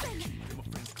slip up.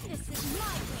 This is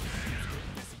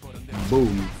my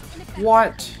Boom.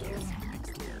 What?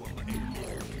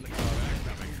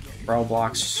 Bro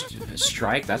blocks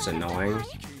strike? That's annoying.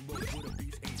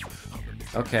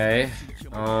 Okay.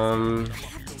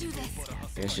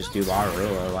 Let's just do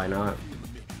Barula, why not?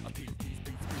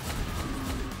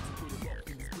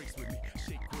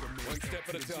 One step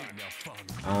at a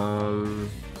time.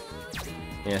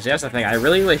 Yeah, see, that's the thing. I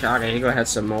really wish Akahigo had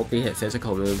some multi-hit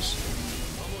physical moves.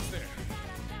 Almost there.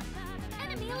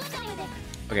 enemy eliminated.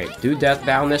 Okay, do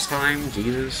Deathbound this time?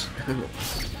 Jesus.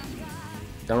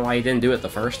 Don't know why you didn't do it the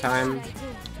first time.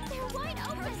 They're wide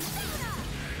open.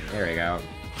 There we go.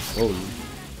 Boom.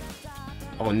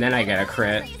 Oh, and then I get a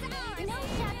crit. No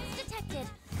traps detected.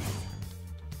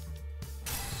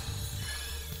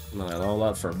 I'm gonna roll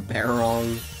up for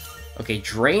Barong. Okay,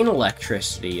 Drain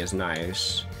Electricity is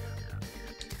nice.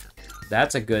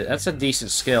 That's a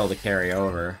decent skill to carry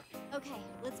over. Okay,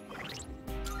 let's.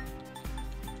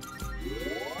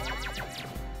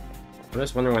 I'm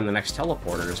just wondering when the next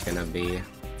teleporter is gonna be.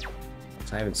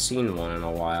 'Cause I haven't seen one in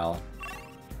a while.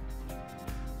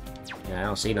 Yeah, I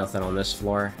don't see nothing on this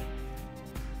floor.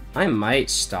 I might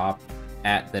stop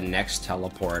at the next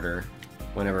teleporter,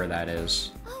 whenever that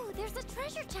is. Oh, there's a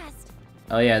treasure chest.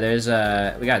 Oh yeah,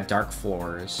 we got dark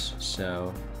floors,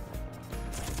 so.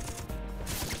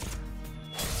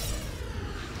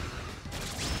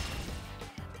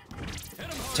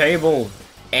 Table!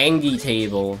 Angie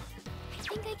table! I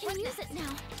think I can use it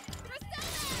now.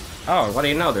 Oh, what do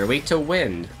you know? They're weak to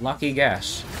wind. Lucky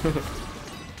guess.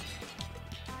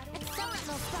 Accelerate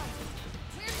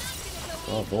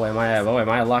no Oh boy, am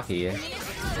I lucky.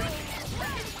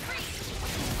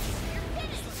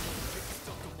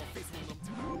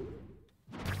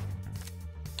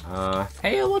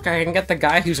 Hey look, I can get the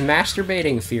guy who's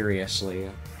masturbating furiously.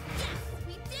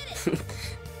 We did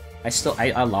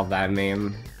it. I love that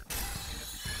meme.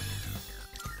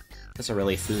 That's a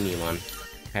really foony one.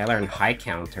 Okay, I learned high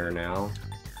counter now.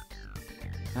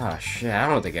 Oh shit, I don't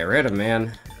know what to get rid of,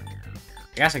 man.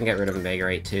 I guess I can get rid of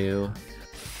Invigorate too.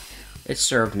 It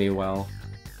served me well.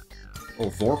 Oh,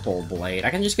 Vorpal Blade.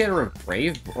 I can just get rid of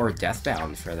Brave or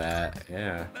Deathbound for that.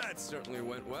 Yeah. That certainly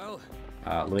went well.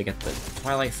 Let me get the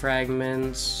Twilight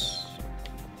Fragments.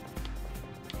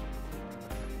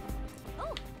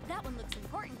 Oh, that one looks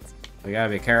important. We gotta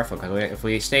be careful, because if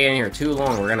we stay in here too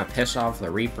long, we're gonna piss off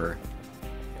the Reaper.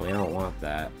 We don't want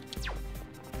that.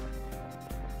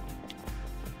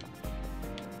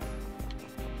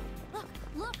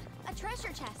 Look, a treasure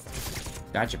chest.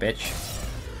 Gotcha, bitch.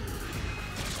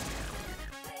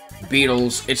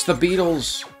 Beatles. It's the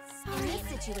Beatles. Sorry,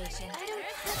 situation. I don't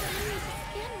have any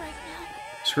skin right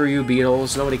now. Screw you,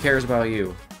 Beatles. Nobody cares about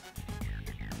you.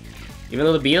 Even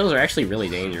though the Beatles are actually really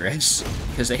dangerous,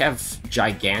 because they have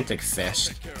gigantic fists.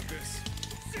 Take care of this.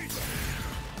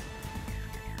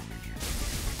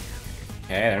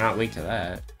 Okay, they're not weak to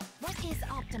that. What is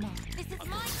optimal? This is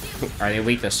my duty. Are they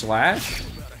weak to Slash?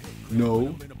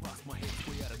 No.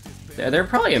 They're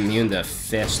probably immune to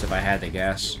Fist, if I had to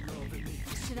guess.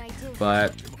 Should I do?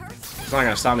 But it's not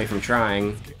gonna stop me from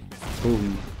trying.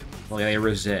 Boom. Well, they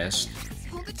resist.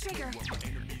 Pull the trigger.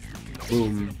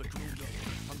 Boom.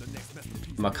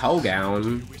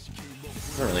 Makogown.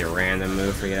 That's a really random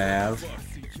move for you to have.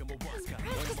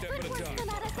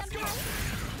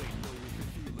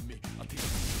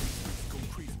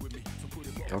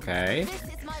 Okay. This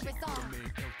is my resolve.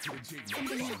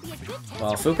 Something should be a good test.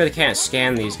 Well, Fuka can't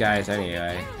scan these guys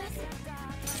anyway.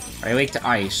 Are you weak to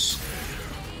ice?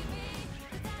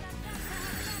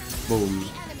 Boom.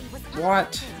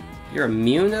 What? You're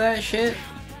immune to that shit?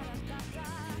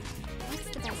 What's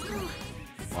the best one?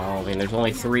 Well, I mean, there's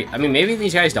only 3. I mean, maybe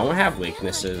these guys don't have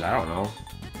weaknesses. I don't know.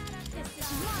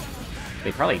 This is my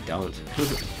They probably don't. It's a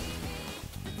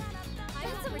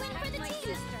win for the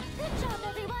team. Good job,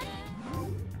 everyone.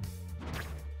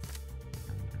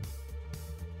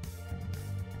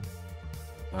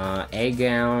 Egg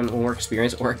gown, more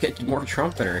experience, or get more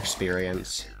trumpeter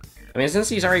experience. I mean, since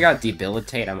he's already got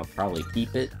debilitate, I'm gonna probably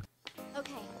keep it.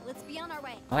 Okay, let's be on our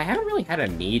way. Well, I haven't really had a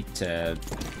need to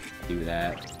do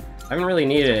that. I haven't really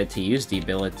needed it to use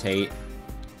debilitate.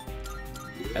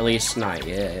 At least not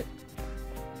yet.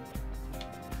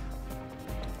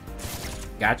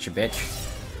 Gotcha, bitch.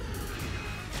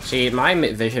 See, my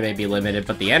vision may be limited,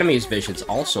 but the enemy's vision's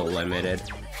also limited.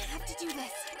 I have to do this.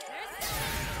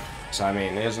 So, I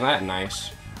mean, isn't that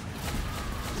nice?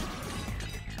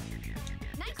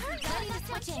 Nice work. Ready to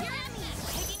switch in.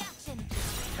 Taking action.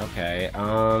 Okay,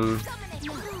 Summoning.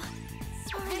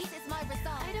 Sorry. This is my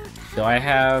resolve. I don't do I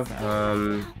have,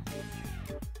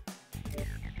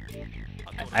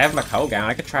 I have Makogown,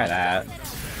 I could try that.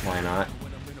 Why not?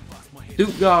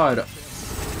 Dude God!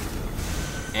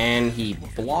 And he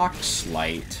blocks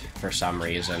light for some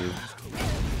reason.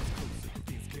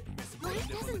 Light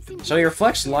doesn't seem So your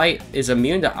Flex Light is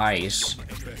immune to ice.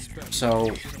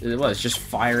 So, it's just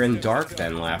fire and dark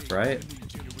then left, right?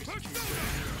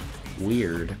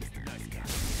 Weird.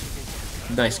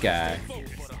 Nice guy.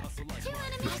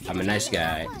 I'm a nice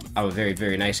guy. I'm a very,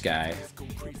 very nice guy.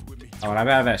 Oh, and I'm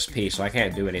out of SP, so I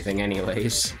can't do anything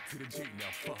anyways.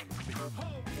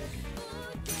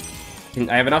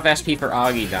 I have enough SP for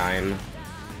Augidine.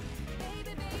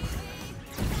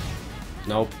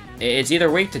 Nope. It's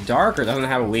either weak to dark or doesn't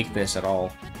have a weakness at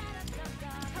all.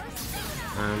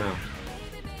 I don't know.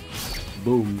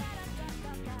 Boom.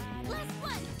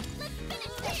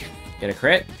 Get a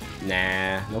crit?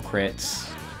 Nah, no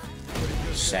crits.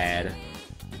 Sad.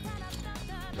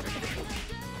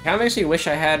 Kinda makes me wish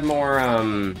I had more,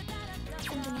 It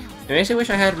makes me wish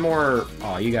I had more...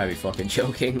 Oh, you gotta be fucking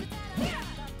joking.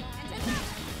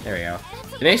 There we go.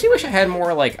 It makes me wish I had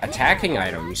more, like, attacking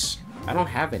items. I don't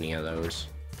have any of those.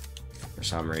 For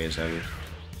some reason.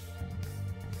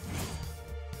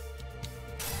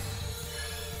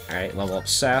 Alright, level up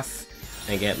Seth.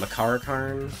 And get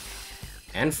Makarakarn.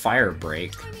 And Fire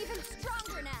Break. I'm even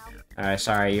stronger now. Alright,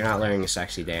 sorry, you're not learning a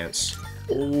sexy dance.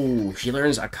 Oh, she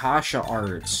learns Akasha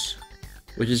Arts.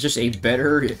 Which is just a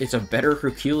better... It's a better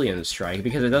Herculean strike,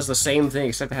 because it does the same thing,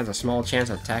 except it has a small chance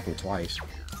of attacking twice.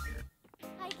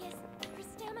 I guess for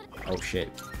stamina. Oh, shit.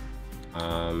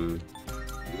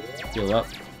 Heal up.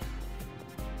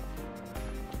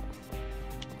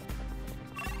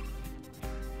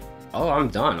 Oh, I'm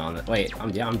done on it. Wait,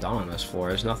 I'm done on this floor.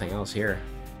 There's nothing else here.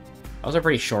 That was a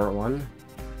pretty short one.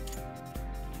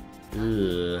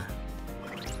 Ugh.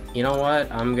 You know what?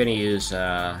 I'm gonna use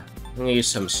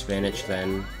some spinach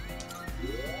then.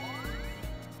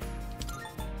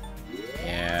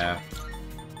 Yeah.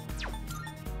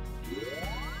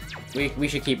 We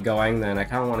should keep going then. I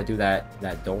kinda wanna do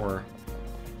that door.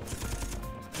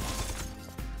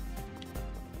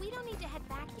 We don't need to head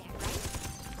back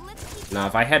Now,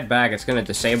 if I head back, it's gonna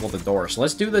disable the door. So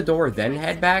let's do the door, then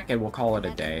head back, and we'll call it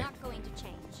a day. Not going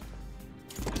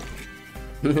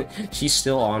to change. She's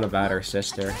still on about her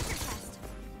sister.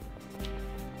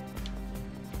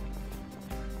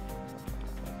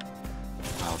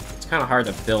 Oh, it's kind of hard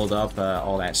to build up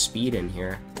all that speed in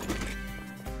here.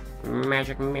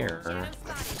 Magic mirror.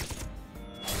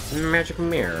 Magic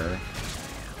mirror.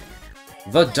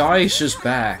 The dice is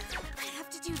back. I have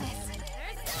to do this.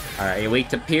 Alright, are you weak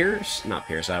to Pierce? Not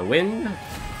Pierce, Wind?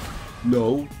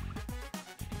 No.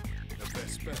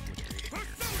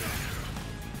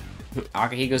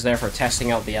 Akihiko's there for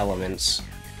testing out the elements.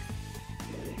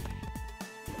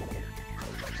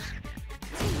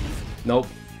 Nope.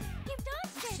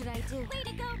 Should I do? Way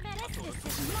to go, Menace.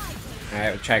 This is my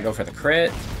Alright, try to go for the crit.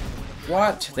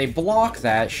 What? They block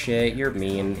that shit. You're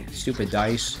mean. Stupid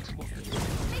dice.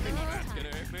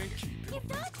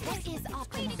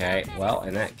 Okay, well,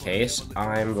 in that case,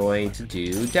 I'm going to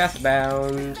do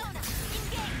Deathbound.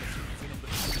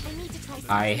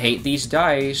 I hate these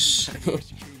dice.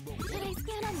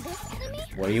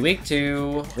 What are you weak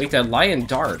to? Weak to light and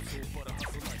dark.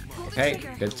 Okay,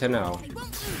 good to know.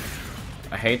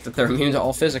 I hate that they're immune to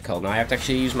all physical. Now I have to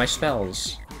actually use my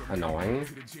spells. Annoying.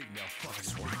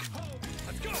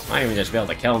 I might even just be able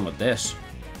to kill him with this.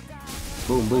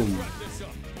 Boom, boom.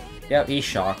 Yep, he's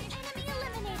shocked.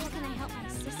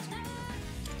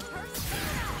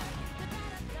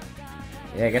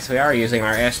 Yeah, I guess we are using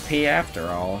our SP after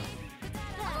all.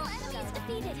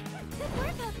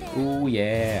 Ooh,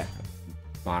 yeah.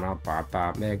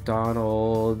 Ba-da-ba-ba,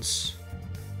 McDonald's.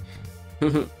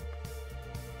 I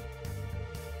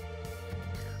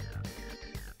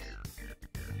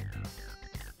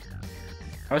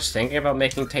was thinking about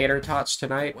making tater tots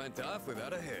tonight,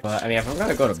 but I mean, if I'm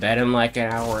gonna go to bed in like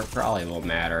an hour, it probably won't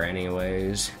matter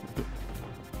anyways.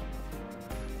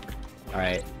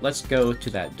 Alright, let's go to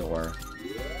that door.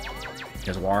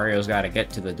 Because Wario's gotta get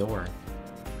to the door.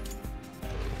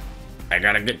 I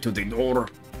gotta get to the door.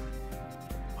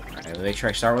 Alright, let me make sure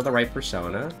I start with the right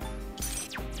persona.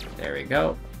 There we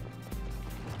go.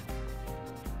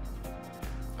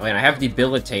 Oh, and I have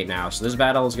Debilitate now, so this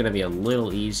battle is gonna be a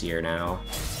little easier now.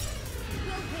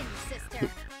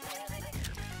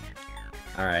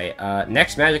 Alright,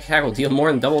 next magic attack will deal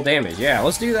more than double damage. Yeah,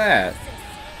 let's do that.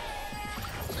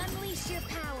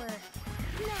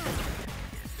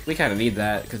 We kind of need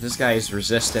that, because this guy is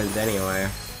resistant anyway.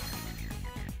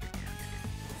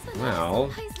 Well...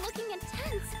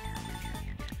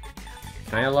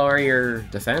 Can I lower your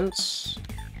defense?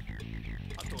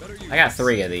 I got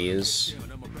 3 of these.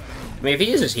 I mean, if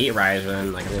he uses Heat Rise,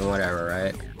 then, like, I mean, whatever,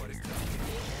 right?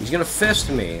 He's gonna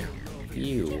fist me.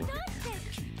 Ew.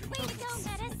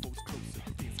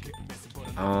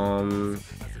 I'm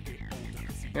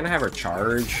gonna have her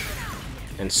charge.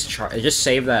 And just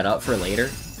save that up for later.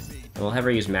 And we'll have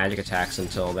her use magic attacks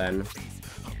until then.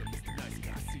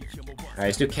 Alright,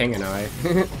 let's do King and I.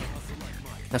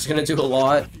 That's gonna do a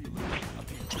lot.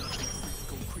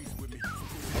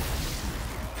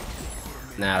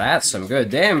 Now that's some good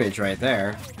damage right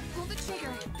there.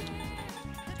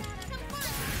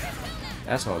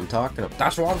 That's what I'm talking about.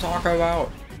 That's what I'm talking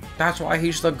about. That's why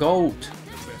he's the GOAT.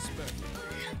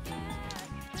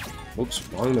 Whoops,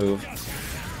 wrong move.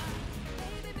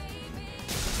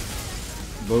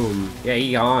 Boom. Yeah,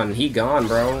 he gone. He gone,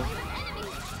 bro.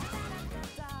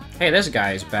 Hey, this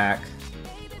guy's back.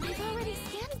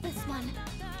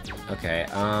 Okay,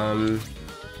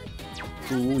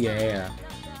 ooh, yeah.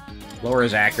 Lower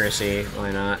his accuracy.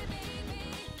 Why not?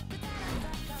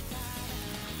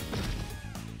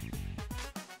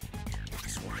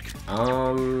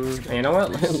 You know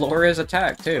what? Lower his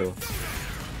attack, too.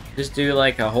 Just do,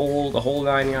 like, the whole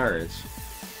 9 yards.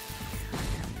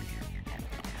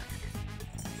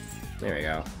 There we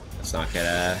go. Let's not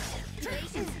get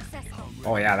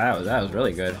Oh yeah, that was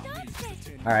really good.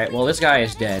 Alright, well this guy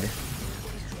is dead.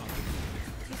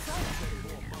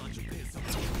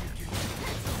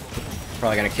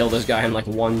 Probably gonna kill this guy in like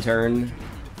 1 turn.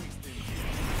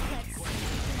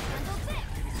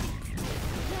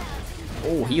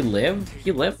 Oh, he lived?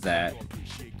 He lived that.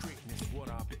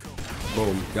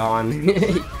 Boom, gone.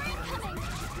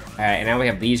 Alright, and now we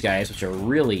have these guys, which are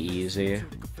really easy.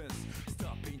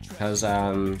 Because,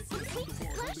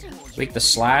 weak the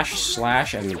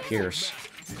slash, and pierce.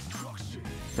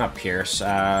 Not pierce,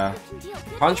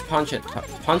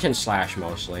 punch and slash,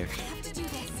 mostly.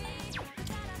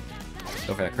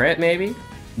 Go for the crit, maybe?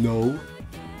 No.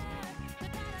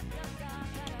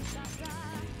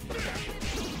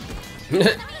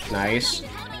 Nice.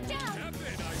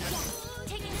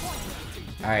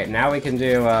 Alright, now we can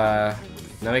do, now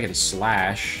we can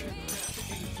slash.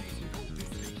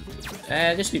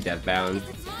 Just be deathbound.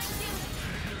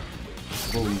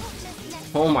 Boom.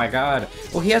 Oh my god.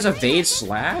 Oh, he has evade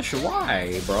slash?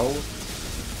 Why, bro?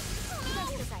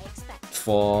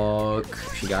 Fuck.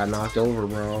 She got knocked over,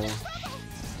 bro.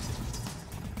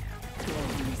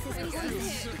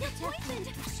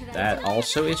 That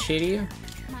also is shitty.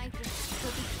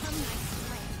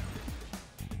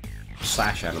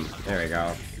 Slash at him. There we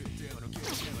go.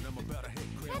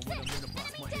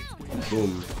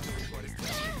 Boom.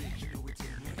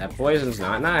 That poison's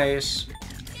not nice.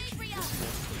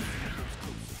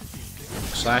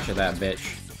 Slash at that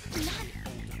bitch.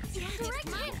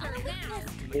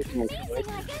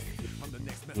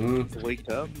 Wake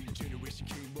up.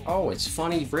 Oh, it's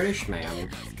funny British man.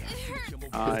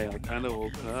 I kind of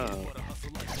woke up.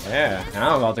 Yeah, and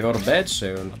I'm about to go to bed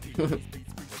soon.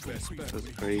 That's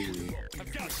crazy.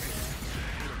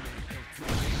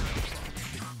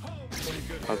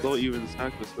 I thought you and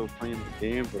Zach were still playing the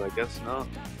game, but I guess not.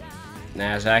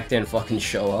 Nah, Zach didn't fucking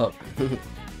show up.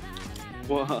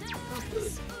 What?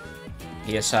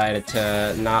 He decided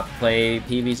to not play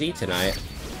PvZ tonight.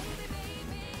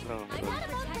 Oh,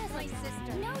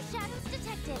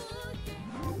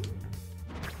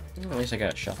 At least I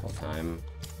got shuffle time.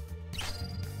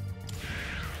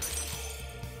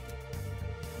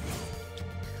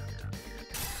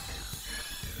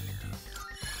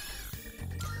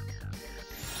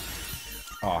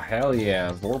 Oh, hell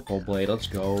yeah, Vorpal Blade, let's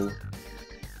go.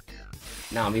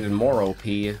 Now I'm even more OP.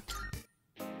 Oh,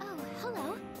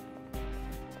 hello.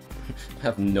 I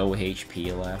have no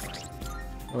HP left.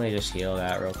 Let me just heal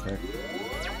that real quick.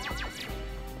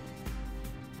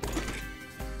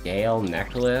 Gale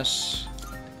Necklace.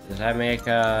 Does that make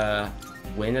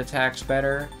wind attacks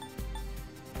better?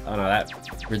 Oh no, that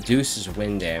reduces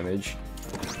wind damage.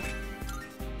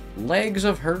 Legs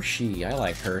of Hershey. I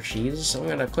like Hershey's. I'm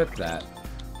gonna equip that.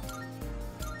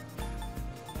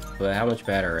 But how much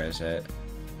better is it?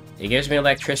 It gives me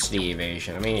electricity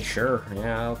evasion. I mean, sure.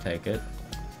 Yeah, I'll take it.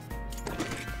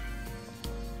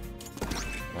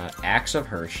 Axe of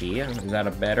Hershey. Is that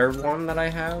a better one that I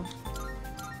have?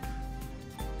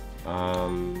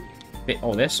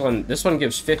 Oh, this one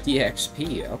gives 50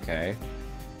 XP. Okay.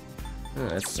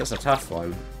 That's a tough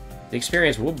one. The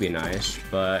experience would be nice,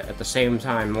 but at the same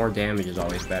time, more damage is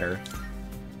always better.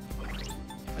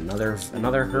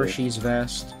 Another Hershey's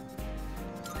vest.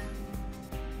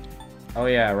 Oh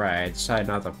yeah, right. I decided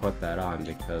not to put that on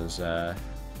because,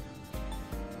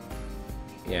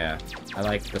 yeah, I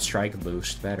like the strike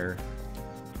boost better.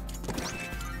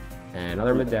 And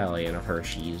another medallion of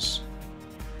Hershey's.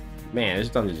 Man, this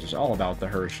dungeon is just all about the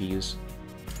Hershey's.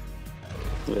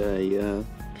 Yeah.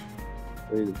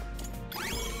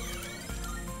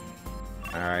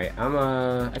 Alright,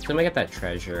 actually, let me get that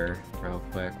treasure real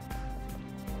quick.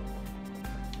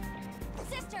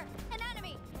 Sister, an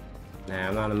enemy. Nah,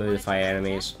 I'm not in the mood to fight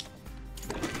enemies.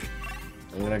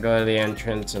 I'm gonna go to the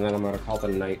entrance and then I'm gonna call it a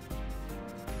night.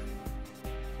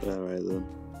 Alright then.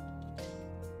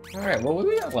 Alright, well,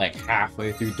 we got like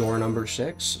halfway through door number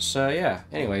 6, so yeah.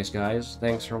 Anyways, guys,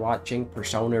 thanks for watching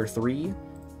Persona 3,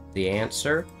 The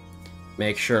Answer.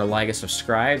 Make sure to like and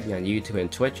subscribe on YouTube and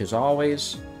Twitch as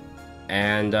always.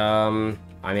 And, I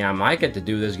mean, I might get to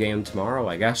do this game tomorrow,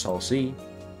 I guess, I'll see.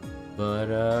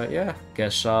 But, yeah,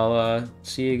 guess I'll,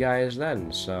 see you guys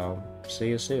then, so, see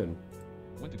you soon.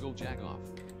 Went to go jack off.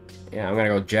 Yeah, I'm gonna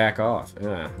go jack off,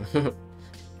 yeah.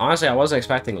 Honestly, I wasn't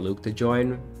expecting Luke to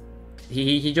join.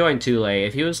 He joined too late.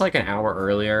 If he was like an hour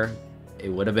earlier, it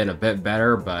would have been a bit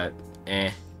better, but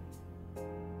eh.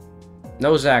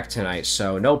 No Zach tonight,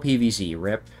 so no PvZ,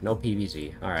 rip. No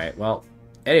PvZ. Alright, well,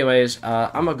 anyways,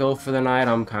 I'm gonna go for the night.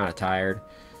 I'm kind of tired.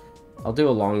 I'll do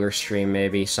a longer stream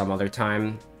maybe some other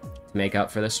time to make up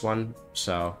for this one,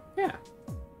 so